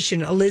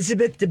adaptation.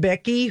 Elizabeth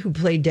Debicki, who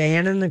played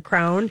Diana in The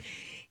Crown,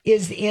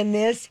 is in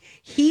this.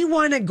 He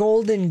won a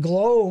Golden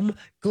Globe.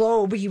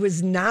 He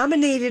was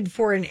nominated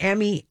for an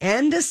Emmy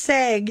and a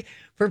SAG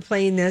for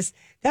playing this.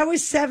 That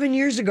was 7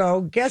 years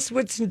ago. Guess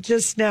what's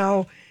just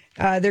now?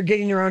 They're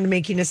getting around to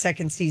making a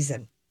second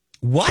season.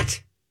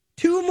 What?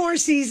 2 more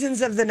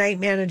seasons of The Night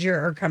Manager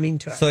are coming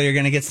to us. So you're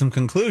going to get some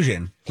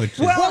conclusion.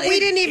 Well, we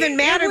didn't even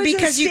matter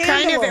because we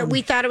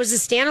thought it was a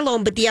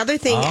standalone. But the other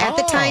thing, at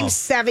the time,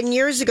 7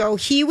 years ago,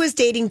 he was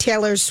dating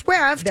Taylor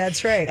Swift.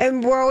 That's right.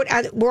 And wrote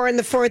War on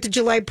the 4th of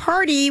July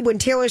party when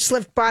Taylor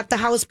Swift bought the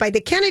house by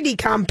the Kennedy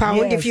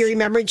compound, if you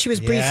remember. And she was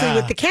briefly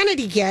with the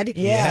Kennedy kid.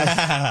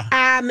 Yes.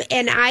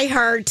 And I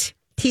Heart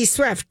T.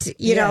 Swift,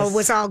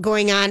 was all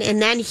going on.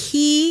 And then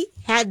he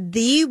had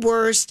the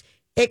worst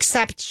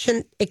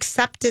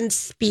acceptance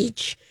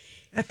speech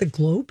at the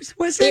Globes.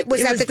 Was it? It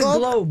was at the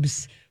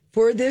Globes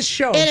for this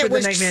show. And for it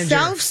was the Night Manager.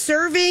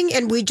 Self-serving,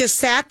 and we just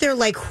sat there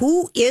like,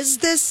 "Who is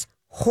this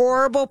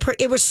horrible?"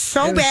 It was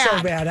so bad.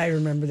 So bad. I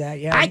remember that.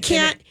 Yeah, I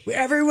can't.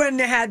 Everyone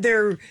had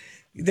their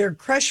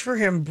crush for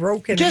him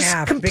broken in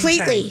half.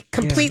 Completely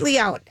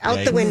out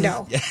the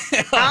window,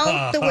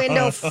 out the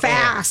window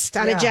fast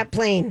on a jet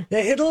plane. The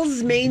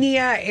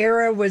Hiddlesmania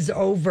era was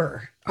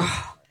over.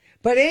 Oh.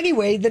 But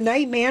anyway, The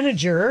Night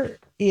Manager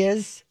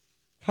is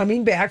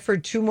coming back for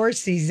 2 more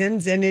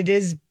seasons, and it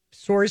is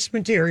source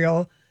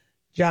material,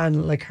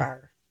 John Le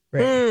Carre.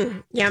 Right?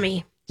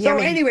 Yummy. So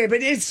anyway,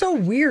 but it's so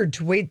weird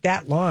to wait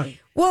that long.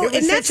 Well, it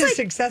was such a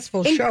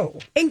successful show.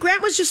 And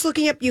Grant was just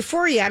looking up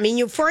Euphoria. I mean,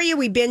 Euphoria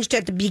we binged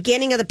at the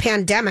beginning of the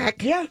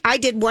pandemic. Yeah. I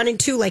did 1 and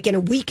 2 like in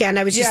a weekend.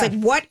 I was just like,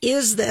 what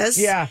is this?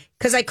 Yeah.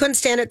 Because I couldn't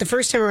stand it the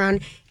first time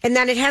around. And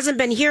then it hasn't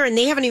been here, and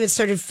they haven't even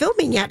started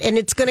filming yet. And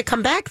it's going to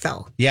come back,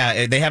 though.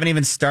 Yeah, they haven't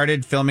even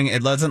started filming.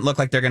 It doesn't look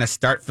like they're going to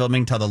start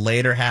filming till the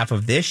later half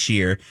of this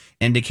year,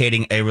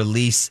 indicating a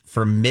release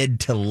for mid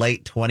to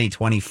late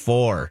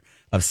 2024.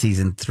 Of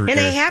season 3. And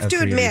I have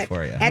to admit,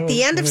 at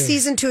the end of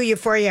season 2 of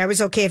Euphoria, I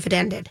was okay if it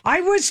ended. I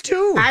was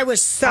too. I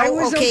was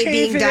okay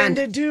being if it done.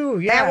 Ended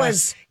too. Yeah. That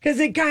was because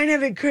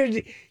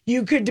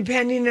you could,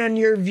 depending on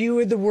your view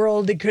of the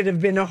world, it could have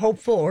been a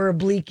hopeful or a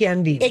bleak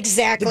ending.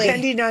 Exactly.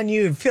 Depending on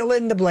you, fill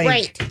in the blank.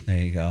 Right. There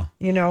you go.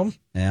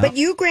 Yeah. But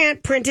you,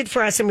 Grant, printed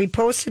for us, and we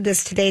posted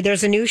this today.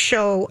 There's a new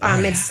show.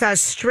 It's an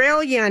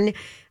Australian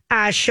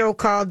show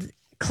called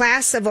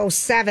Class of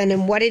 07,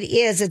 and what it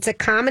is, it's a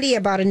comedy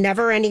about a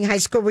never-ending high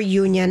school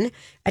reunion,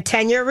 a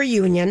 10-year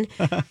reunion,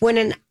 when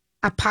an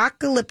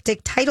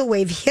apocalyptic tidal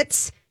wave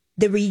hits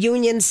the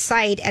reunion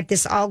site at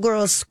this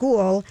all-girls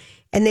school,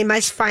 and they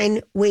must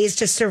find ways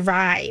to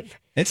survive.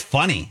 It's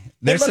funny.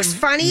 It looks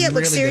funny. It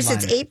looks serious.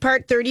 It's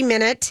 8-part,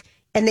 30-minute,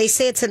 and they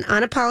say it's an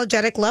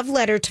unapologetic love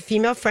letter to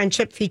female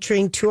friendship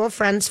featuring 2 old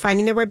friends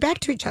finding their way back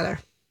to each other.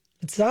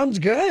 It sounds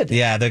good.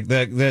 Yeah,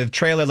 the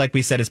trailer, like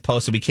we said, is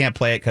posted. We can't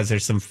play it because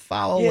there's some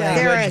foul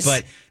language,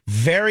 but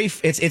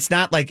it's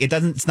not like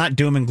it's not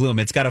doom and gloom.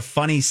 It's got a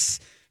funny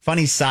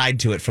funny side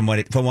to it from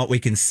what we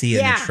can see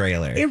in the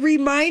trailer. It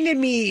reminded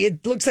me,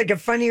 it looks like a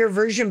funnier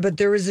version, but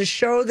there was a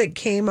show that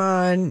came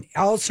on,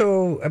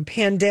 also a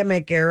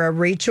pandemic era.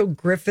 Rachel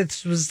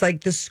Griffiths was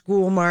like the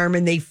school marm,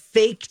 and they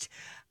faked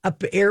an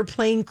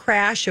airplane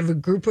crash of a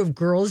group of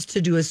girls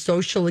to do a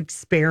social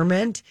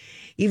experiment,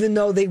 even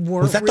though they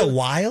weren't. Was that The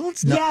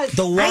Wilds? No, yes.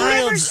 The Wilds.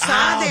 I never saw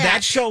that.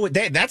 That show,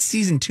 that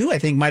season 2, I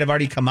think, might have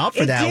already come out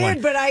for that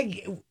one. But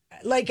I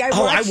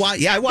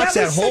watched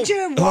that whole. Such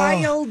a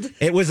wild.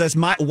 It was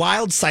a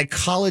wild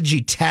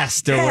psychology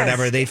test or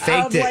whatever. They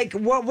faked it. Like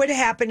what would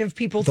happen if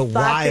people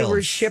thought they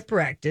were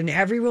shipwrecked, and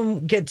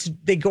everyone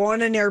they go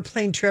on an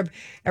airplane trip.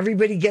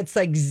 Everybody gets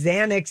like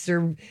Xanax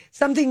or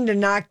something to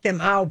knock them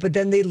out, but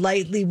then they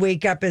lightly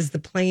wake up as the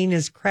plane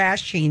is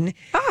crashing.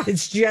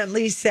 It's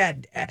gently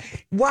set.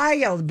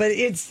 Wild, but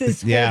it's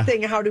this whole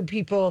thing. How do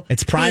people?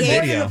 It's Prime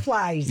Video. The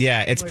flies.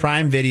 Yeah, it's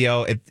Prime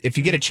Video. If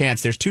you get a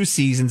chance, there's 2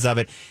 seasons of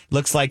it.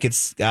 Looks like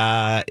it's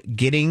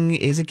getting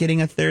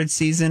a 3rd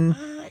season?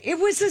 It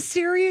was a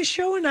serious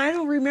show, and I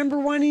don't remember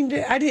wanting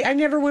to. I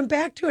never went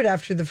back to it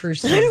after the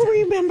first season. I don't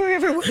remember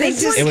ever.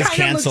 It was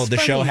canceled. The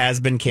show has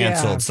been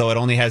canceled, so it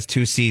only has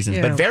 2 seasons.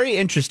 But very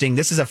interesting.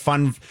 This is a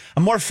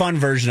more fun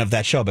version of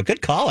that show. But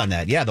good call on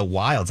that. Yeah, The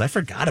Wilds. I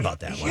forgot about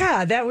that one.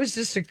 Yeah, that was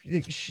just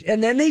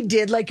and then they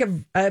did like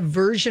a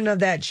version of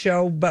that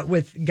show, but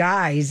with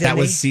guys. That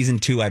was season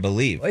 2, I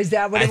believe. Is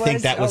that what it was? I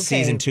think that was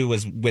season 2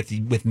 was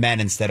with men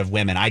instead of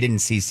women. I didn't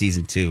see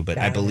season 2, but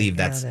I believe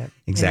that's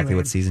exactly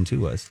what season 2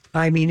 was.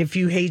 I mean, if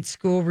you hate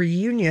school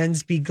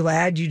reunions, be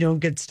glad you don't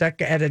get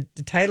stuck at a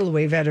tidal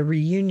wave at a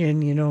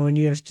reunion, and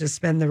you have to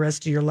spend the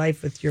rest of your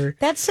life with your.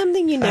 That's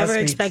something you never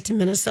expect in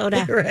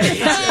Minnesota.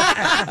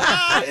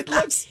 Right. It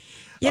looks.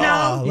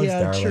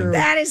 True.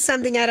 That is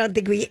something I don't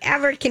think we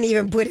ever can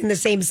even put in the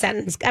same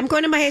sentence. I'm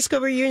going to my high school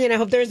reunion. I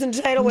hope there's a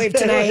tidal wave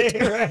tonight.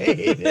 Right.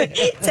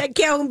 It's at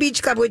Calhoun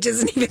Beach Club, which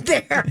isn't even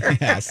there.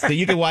 Yes. So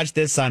you can watch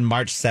this on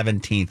March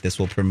 17th. This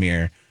will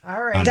premiere.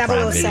 All right.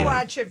 Double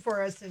watch it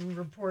for us and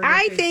report.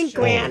 I think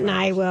Grant and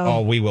I will.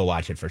 Oh, we will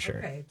watch it for sure.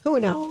 Okay. Who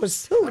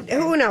knows?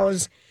 Who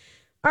knows?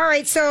 All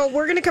right. So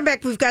we're going to come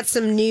back. We've got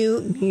some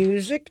new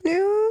music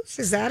news.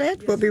 Is that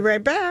it? We'll be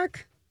right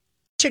back.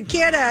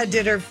 Shakira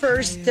did her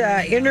first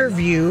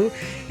interview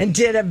and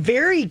did a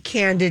very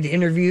candid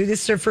interview.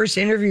 This is her first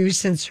interview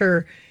since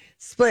her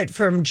split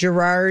from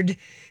Gerard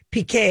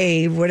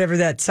Piqué, whatever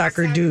that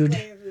soccer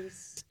dude.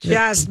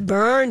 Just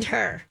burned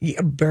her.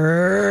 Yeah,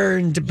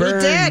 burned. He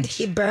did.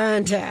 He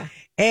burned her.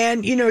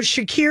 And,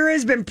 Shakira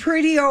has been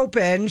pretty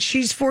open.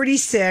 She's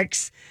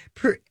 46.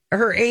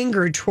 Her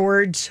anger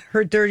towards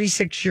her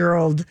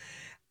 36-year-old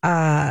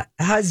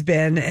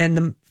husband and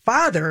the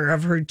father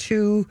of her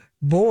 2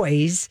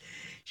 boys.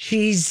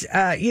 She's,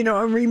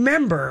 and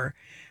remember,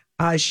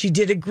 she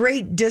did a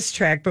great diss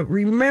track, but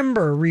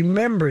remember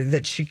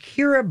that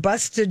Shakira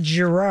busted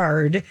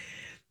Gerard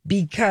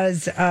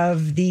because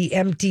of the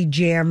empty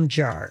jam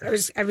jar. I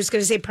was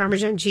going to say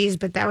Parmesan cheese,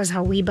 but that was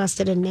how we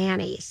busted a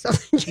nanny. So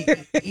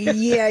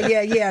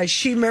yeah.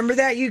 She remember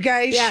that, you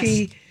guys?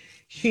 Yes.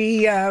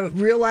 She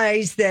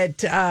realized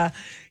that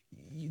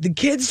the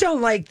kids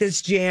don't like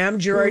this jam.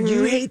 Gerard,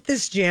 you hate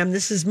this jam.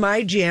 This is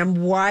my jam.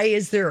 Why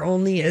is there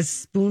only a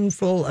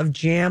spoonful of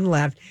jam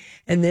left?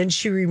 And then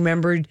she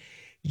remembered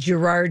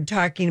Gerard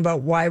talking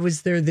about why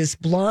was there this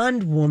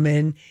blonde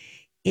woman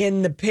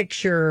in the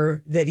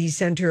picture that he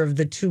sent her of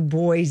the 2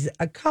 boys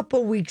a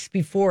couple weeks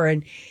before.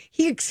 And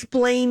he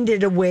explained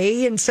it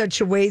away in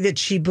such a way that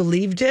she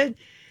believed it.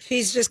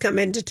 She's just come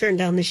in to turn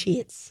down the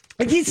sheets.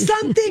 It's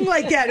something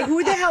like that.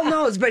 Who the hell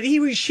knows? But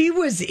she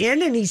was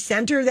in and he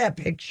sent her that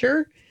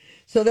picture.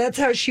 So that's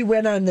how she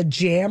went on the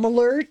jam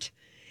alert.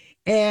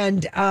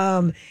 And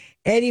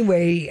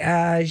anyway,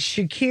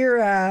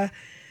 Shakira,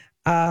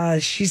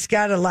 she's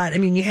got a lot. I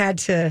mean,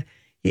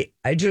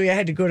 Julia, I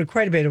had to go to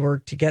quite a bit of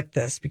work to get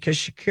this because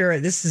Shakira,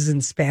 this is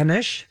in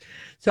Spanish.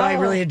 So I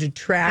really had to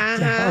track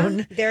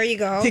down. There you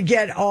go. To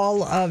get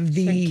all of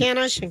the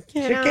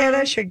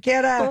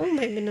Shakira. Oh,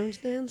 maybe no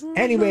stands.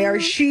 Anyway, our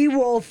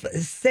She-Wolf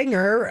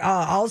singer,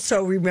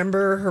 also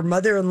remember her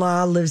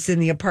mother-in-law lives in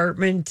the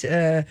apartment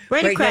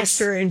right next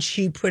to her, and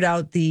she put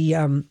out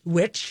the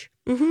witch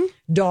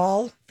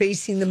doll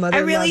facing the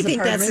mother-in-law's I really think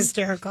apartment. that's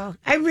hysterical.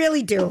 I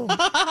really do.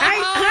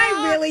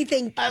 I really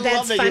think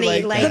that's that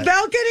funny. Like the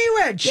balcony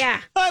witch.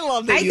 Yeah. I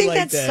love that. I think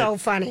that's so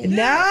funny.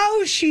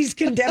 Now she's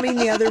condemning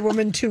the other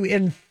woman to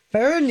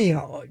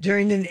infernio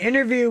during an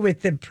interview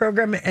with the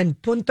program En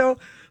Punto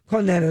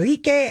con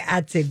Enrique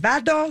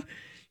Acevedo.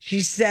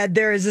 She said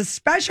there is a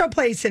special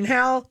place in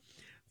hell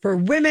for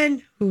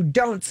women who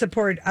don't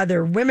support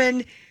other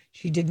women.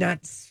 She did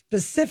not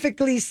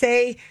specifically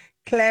say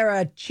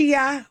Clara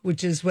Chia,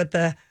 which is what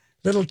the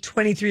little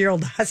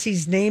 23-year-old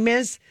hussy's name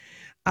is.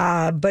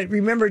 But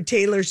remember,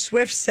 Taylor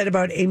Swift said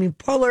about Amy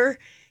Poehler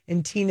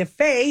and Tina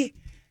Fey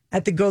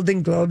at the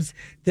Golden Globes,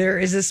 there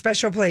is a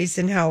special place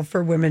in hell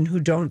for women who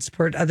don't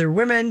support other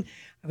women.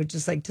 I would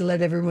just like to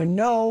let everyone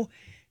know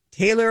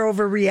Taylor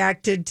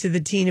overreacted to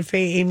the Tina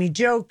Fey Amy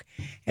joke,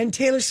 and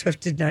Taylor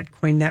Swift did not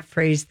coin that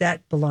phrase.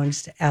 That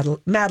belongs to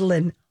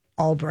Madeleine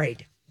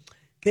Albright.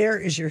 there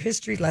is your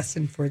history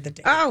lesson for the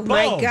day. Oh,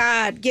 my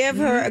God. Give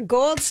her a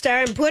gold star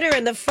and put her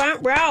in the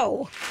front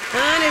row.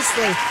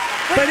 Honestly.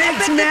 But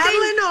it's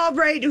Madeleine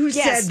Albright who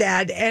said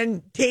that,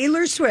 and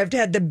Taylor Swift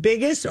had the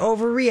biggest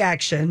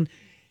overreaction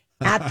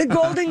at the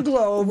Golden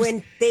Globes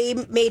when they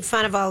made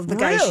fun of all the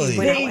guys she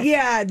went out with.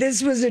 Yeah,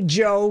 this was a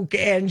joke,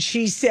 and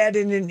she said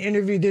in an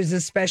interview, "There's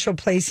a special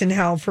place in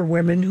hell for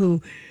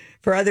women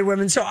for other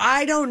women." So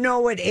I don't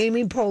know what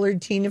Amy Poehler,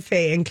 Tina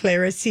Fey, and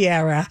Clara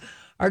Sierra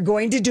are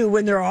going to do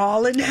when they're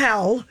all in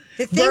hell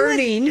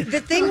burning. The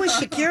thing with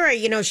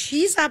Shakira,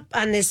 she's up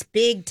on this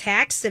big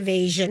tax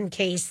evasion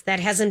case that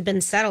hasn't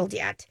been settled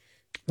yet.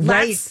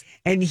 Right.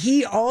 And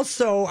he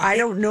also, I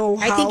don't know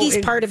how. I think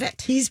he's part of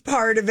it. He's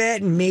part of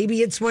it, and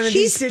maybe it's one of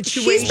these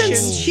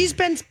situations. She's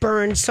been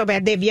burned so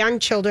bad. They have young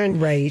children.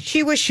 Right.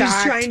 She was shocked.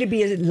 She's trying to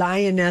be a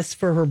lioness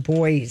for her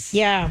boys.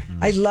 Yeah.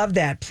 I love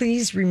that.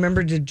 Please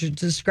remember to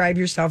describe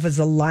yourself as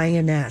a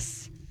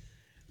lioness.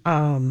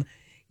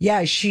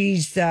 Yeah,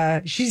 she's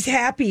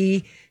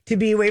happy to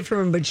be away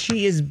from him, but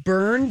she is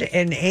burned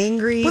and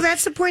angry. Well,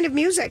 that's the point of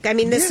music. I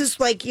mean, this is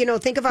like,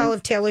 think of all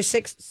of Taylor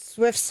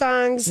Swift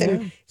songs,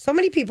 and so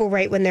many people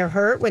write when they're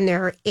hurt, when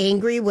they're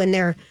angry, when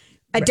they're...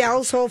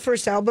 Adele's whole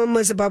first album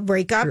was about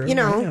breakup. Sure, I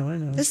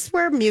know. This is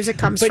where music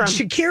comes from. But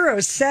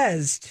Shakira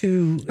says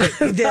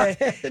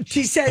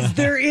she says,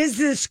 there is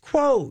this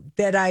quote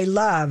that I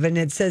love, and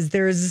it says,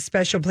 there is a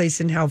special place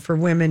in hell for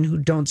women who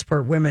don't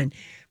support women.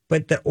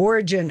 But the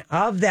origin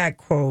of that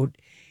quote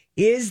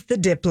is the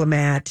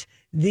diplomat,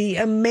 the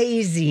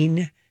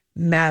amazing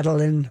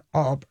Madeleine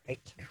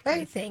Albright.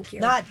 Right, thank you.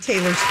 Not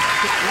Taylor Swift.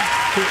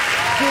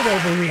 Could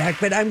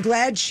overreact, but I'm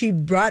glad she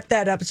brought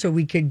that up so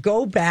we could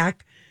go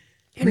back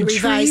and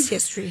revise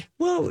history.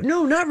 Well,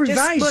 no, not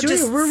revise.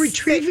 We're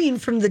retrieving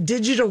from the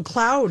digital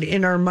cloud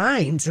in our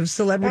minds of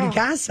celebrity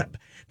gossip.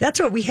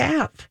 That's what we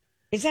have.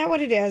 Is that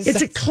what it is?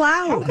 It's a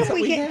cloud.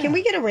 Can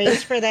we get a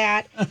raise for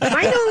that?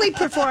 Mine only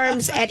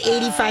performs at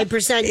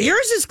 85%.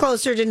 Yours is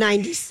closer to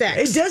 96%.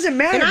 It doesn't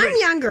matter. And I'm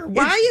younger.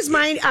 Why is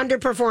mine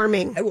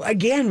underperforming?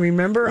 Again,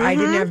 remember, I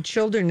didn't have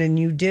children and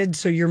you did,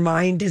 so your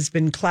mind has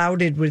been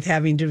clouded with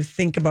having to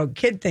think about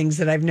kid things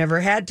that I've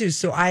never had to,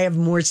 so I have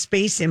more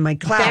space in my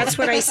cloud. That's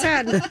what I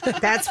said.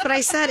 That's what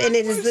I said, and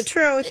it is the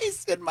truth.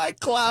 Space in my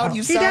cloud.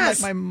 You sound like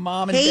my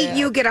mom and dad. Hey,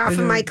 you get off of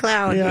my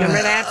cloud. Yeah.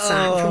 Remember that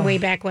song from way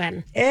back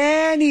when?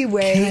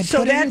 Anyway.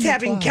 So that's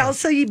happening.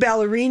 Kelsey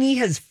Ballerini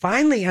has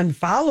finally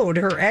unfollowed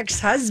her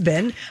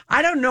ex-husband.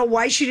 I don't know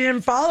why she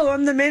didn't follow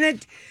him the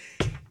minute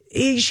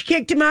she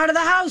kicked him out of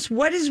the house.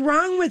 What is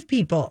wrong with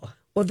people?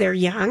 Well, they're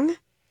young,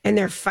 and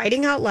they're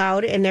fighting out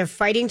loud, and they're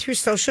fighting through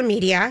social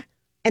media,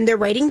 and they're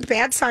writing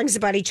bad songs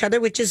about each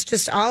other, which is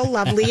just all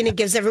lovely, and it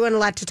gives everyone a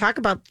lot to talk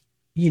about.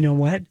 You know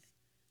what?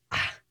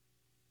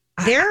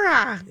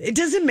 It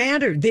doesn't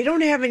matter. They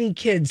don't have any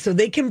kids, so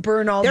they can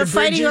burn all the bridges.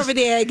 They're fighting over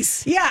the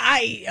eggs. Yeah,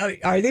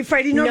 are they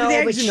fighting over the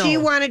eggs? But she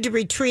wanted to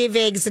retrieve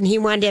eggs, and he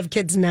wanted to have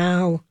kids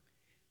now.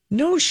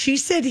 No, she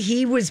said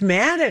he was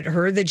mad at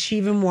her that she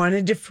even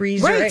wanted to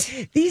freeze her.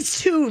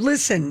 These two,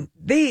 listen,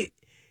 they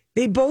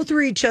both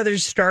were each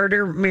other's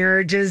starter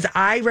marriages.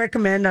 I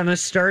recommend on a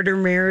starter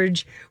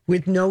marriage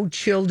with no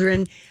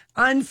children,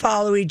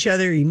 unfollow each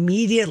other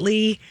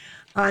immediately.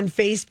 On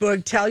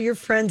Facebook, tell your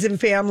friends and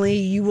family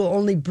you will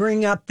only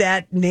bring up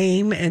that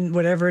name and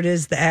whatever it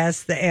is, the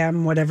S, the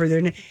M, whatever their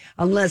name,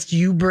 unless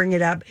you bring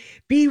it up.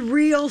 Be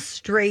real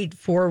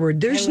straightforward.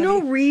 There's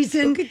no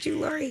reason. Look at you,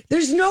 Lori.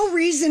 There's no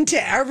reason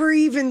to ever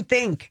even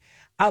think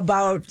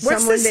about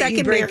someone that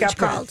you break up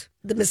called?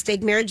 The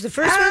mistake marriage. The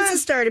first one's the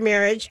starter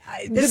marriage.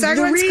 The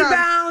second one's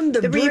rebound,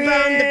 the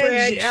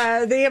bridge.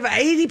 They have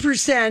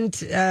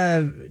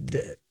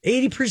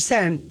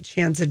 80%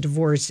 chance of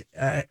divorce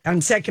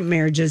on second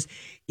marriages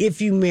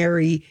if you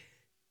marry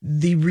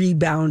the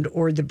rebound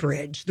or the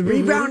bridge. The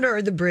rebounder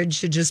or the bridge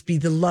should just be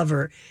the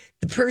lover.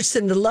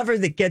 The lover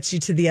that gets you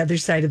to the other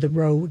side of the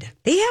road.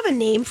 They have a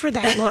name for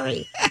that,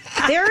 Lori.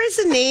 There is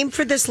a name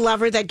for this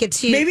lover that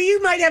gets you. Maybe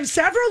you might have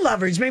several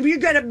lovers. Maybe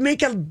you've got to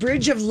make a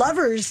bridge of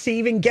lovers to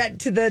even get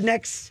to the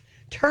next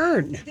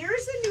turn.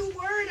 There's a new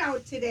word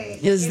out today.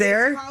 Is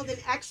there? It's called an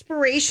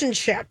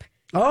expirationship.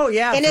 Oh,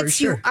 yeah, and for it's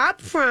sure. you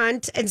up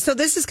front. And so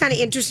this is kind of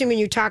interesting when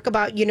you talk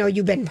about,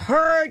 you've been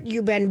hurt,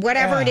 you've been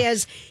whatever it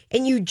is,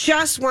 and you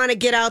just want to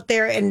get out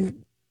there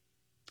and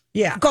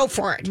go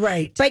for it.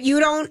 Right. But you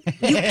don't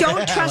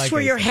trust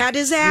where your head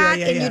is at,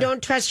 and you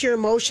don't trust your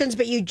emotions,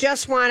 but you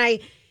just want to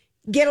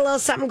get a little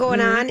something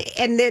going on.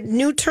 And the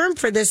new term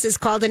for this is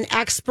called an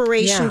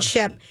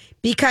expirationship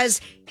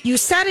because you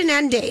set an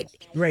end date.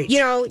 Right.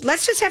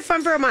 Let's just have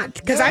fun for a month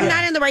because I'm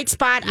not in the right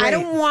spot.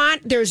 Right.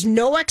 There's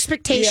no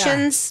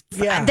expectations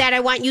that I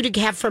want you to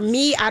have from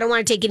me. I don't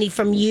want to take any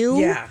from you.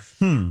 Yeah.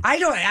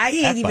 I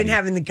hate even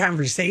having the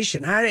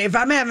conversation. If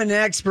I'm having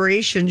an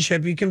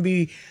expirationship, you can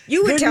be.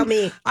 You would tell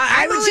me.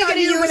 I would tell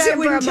you, but I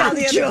wouldn't tell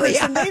the other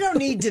person. They don't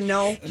need to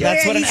know.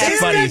 That's what an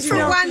ex-buddy is for.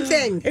 One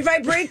thing. If I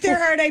break their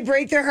heart, I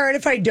break their heart.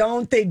 If I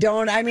don't, they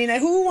don't. I mean,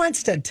 who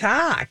wants to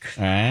talk?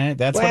 All right.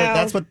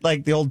 That's what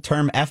like the old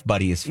term F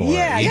buddy is for.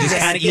 Yeah, you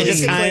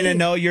just kind of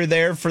know you're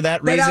there for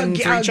that reason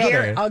for each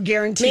other. I'll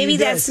guarantee maybe you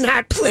that's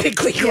not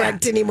politically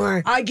correct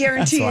anymore. I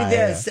guarantee you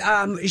this: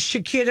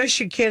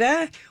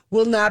 Shakira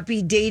will not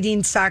be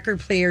dating soccer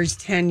players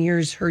 10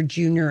 years her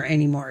junior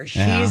anymore. She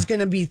is going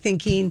to be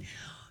thinking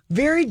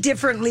very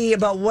differently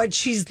about what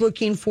she's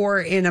looking for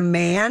in a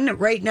man.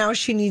 Right now,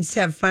 she needs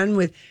to have fun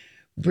with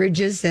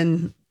bridges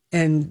and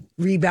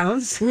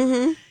rebounds.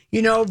 Mm-hmm.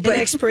 You know, but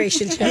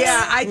expiration checks.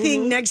 Yeah, I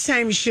think next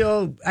time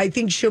she'll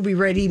be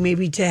ready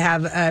maybe to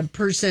have a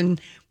person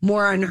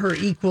more on her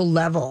equal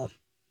level.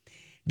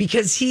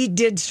 Because he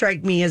did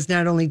strike me as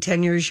not only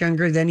 10 years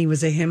younger, then he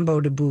was a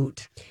himbo to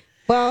boot.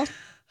 Well,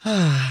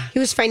 he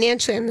was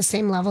financially on the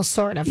same level,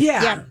 sort of.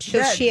 Yeah.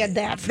 She had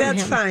that from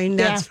That's him. fine.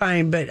 That's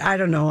fine. But I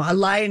don't know. A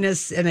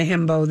lioness and a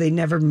himbo, they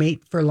never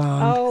mate for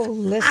long. Oh,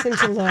 listen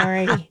to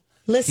Lori.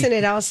 Listen,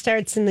 it all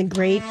starts in the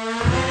great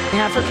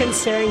African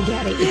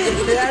Serengeti.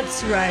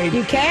 That's right.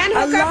 You can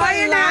hook up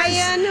a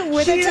lion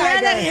with a tiger. She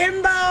let a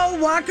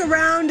himbo walk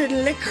around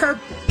and lick her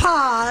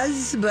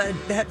paws, but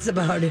that's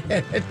about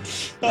it.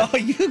 Oh,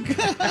 you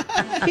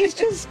guys. She's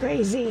just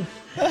crazy.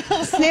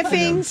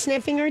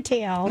 Sniffing her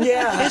tail.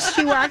 Yeah. As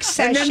she walks,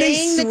 and then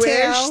the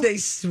tail. They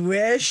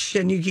swish,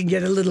 and you can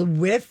get a little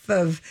whiff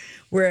of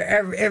where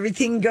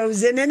everything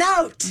goes in and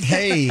out.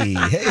 Hey.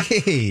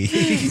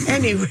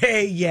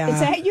 Anyway, yeah. Is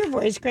that your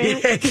voice,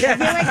 Grant? I feel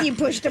like you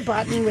pushed a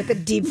button with a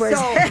deep voice. No,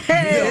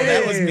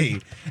 that was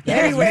me.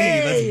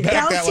 Anyway, Let's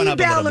back that one Elsie up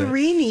a little bit.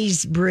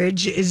 Ballerini's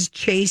bridge is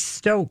Chase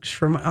Stokes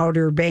from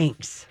Outer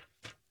Banks.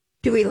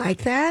 Do we like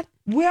that?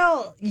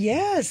 Well,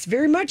 yes,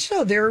 very much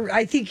so.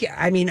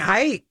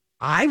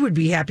 I would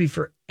be happy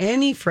for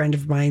any friend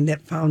of mine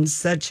that found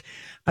such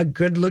a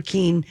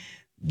good-looking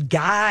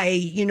guy,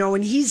 you know,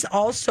 and he's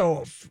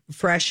also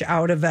fresh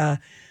out of a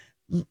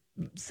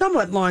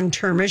somewhat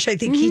long-termish. I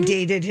think he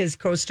dated his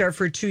co-star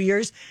for 2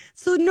 years.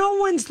 So no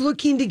one's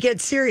looking to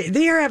get serious.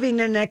 They are having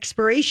an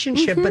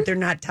expirationship, but they're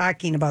not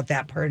talking about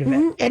that part of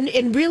it.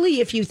 And really,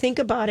 if you think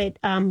about it,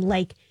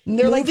 like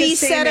they're like movie the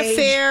same set age.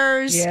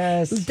 affairs,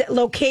 Yes.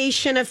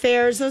 Location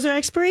affairs, those are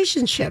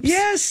expirationships.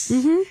 Yes.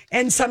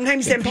 And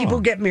sometimes then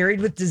people get married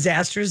with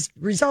disastrous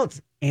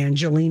results.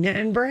 Angelina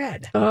and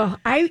Brad.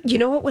 You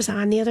know what was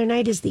on the other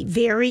night is the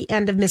very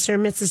end of Mr.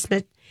 and Mrs.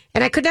 Smith.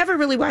 And I could never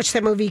really watch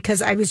that movie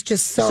because I was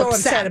just so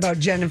upset about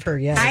Jennifer.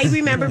 Yeah, I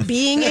remember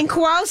being in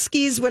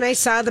Kowalski's when I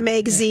saw the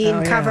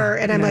magazine cover,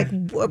 and I'm like,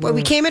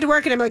 we came into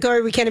work, and I'm like,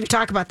 oh, we can't even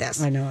talk about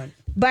this. I know it.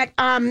 But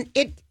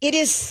it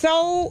is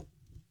so.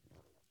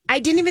 I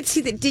didn't even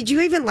see that. Did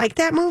you even like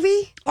that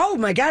movie? Oh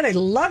my God, I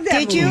love that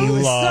movie. Did you?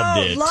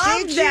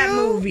 Loved that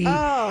movie.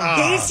 Oh.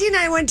 Casey and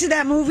I went to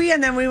that movie,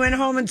 and then we went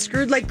home and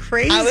screwed like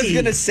crazy. I was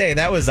going to say,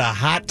 that was a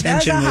hot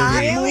tension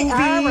movie. Really? All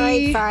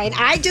right, fine.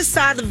 I just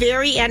saw the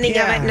very ending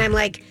of it, and I'm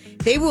like,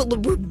 they were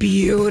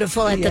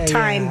beautiful at the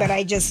time, but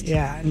I just...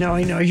 Yeah, no,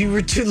 I know. You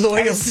were too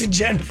loyal to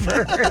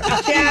Jennifer.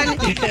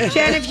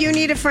 Jen, if you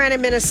need a friend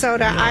in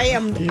Minnesota, I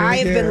have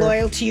been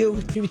loyal to you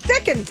through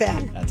thick and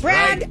thin. That's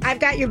Brad, right. I've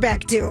got your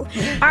back, too.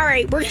 All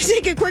right, we're going to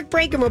take a quick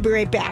break, and we'll be right back.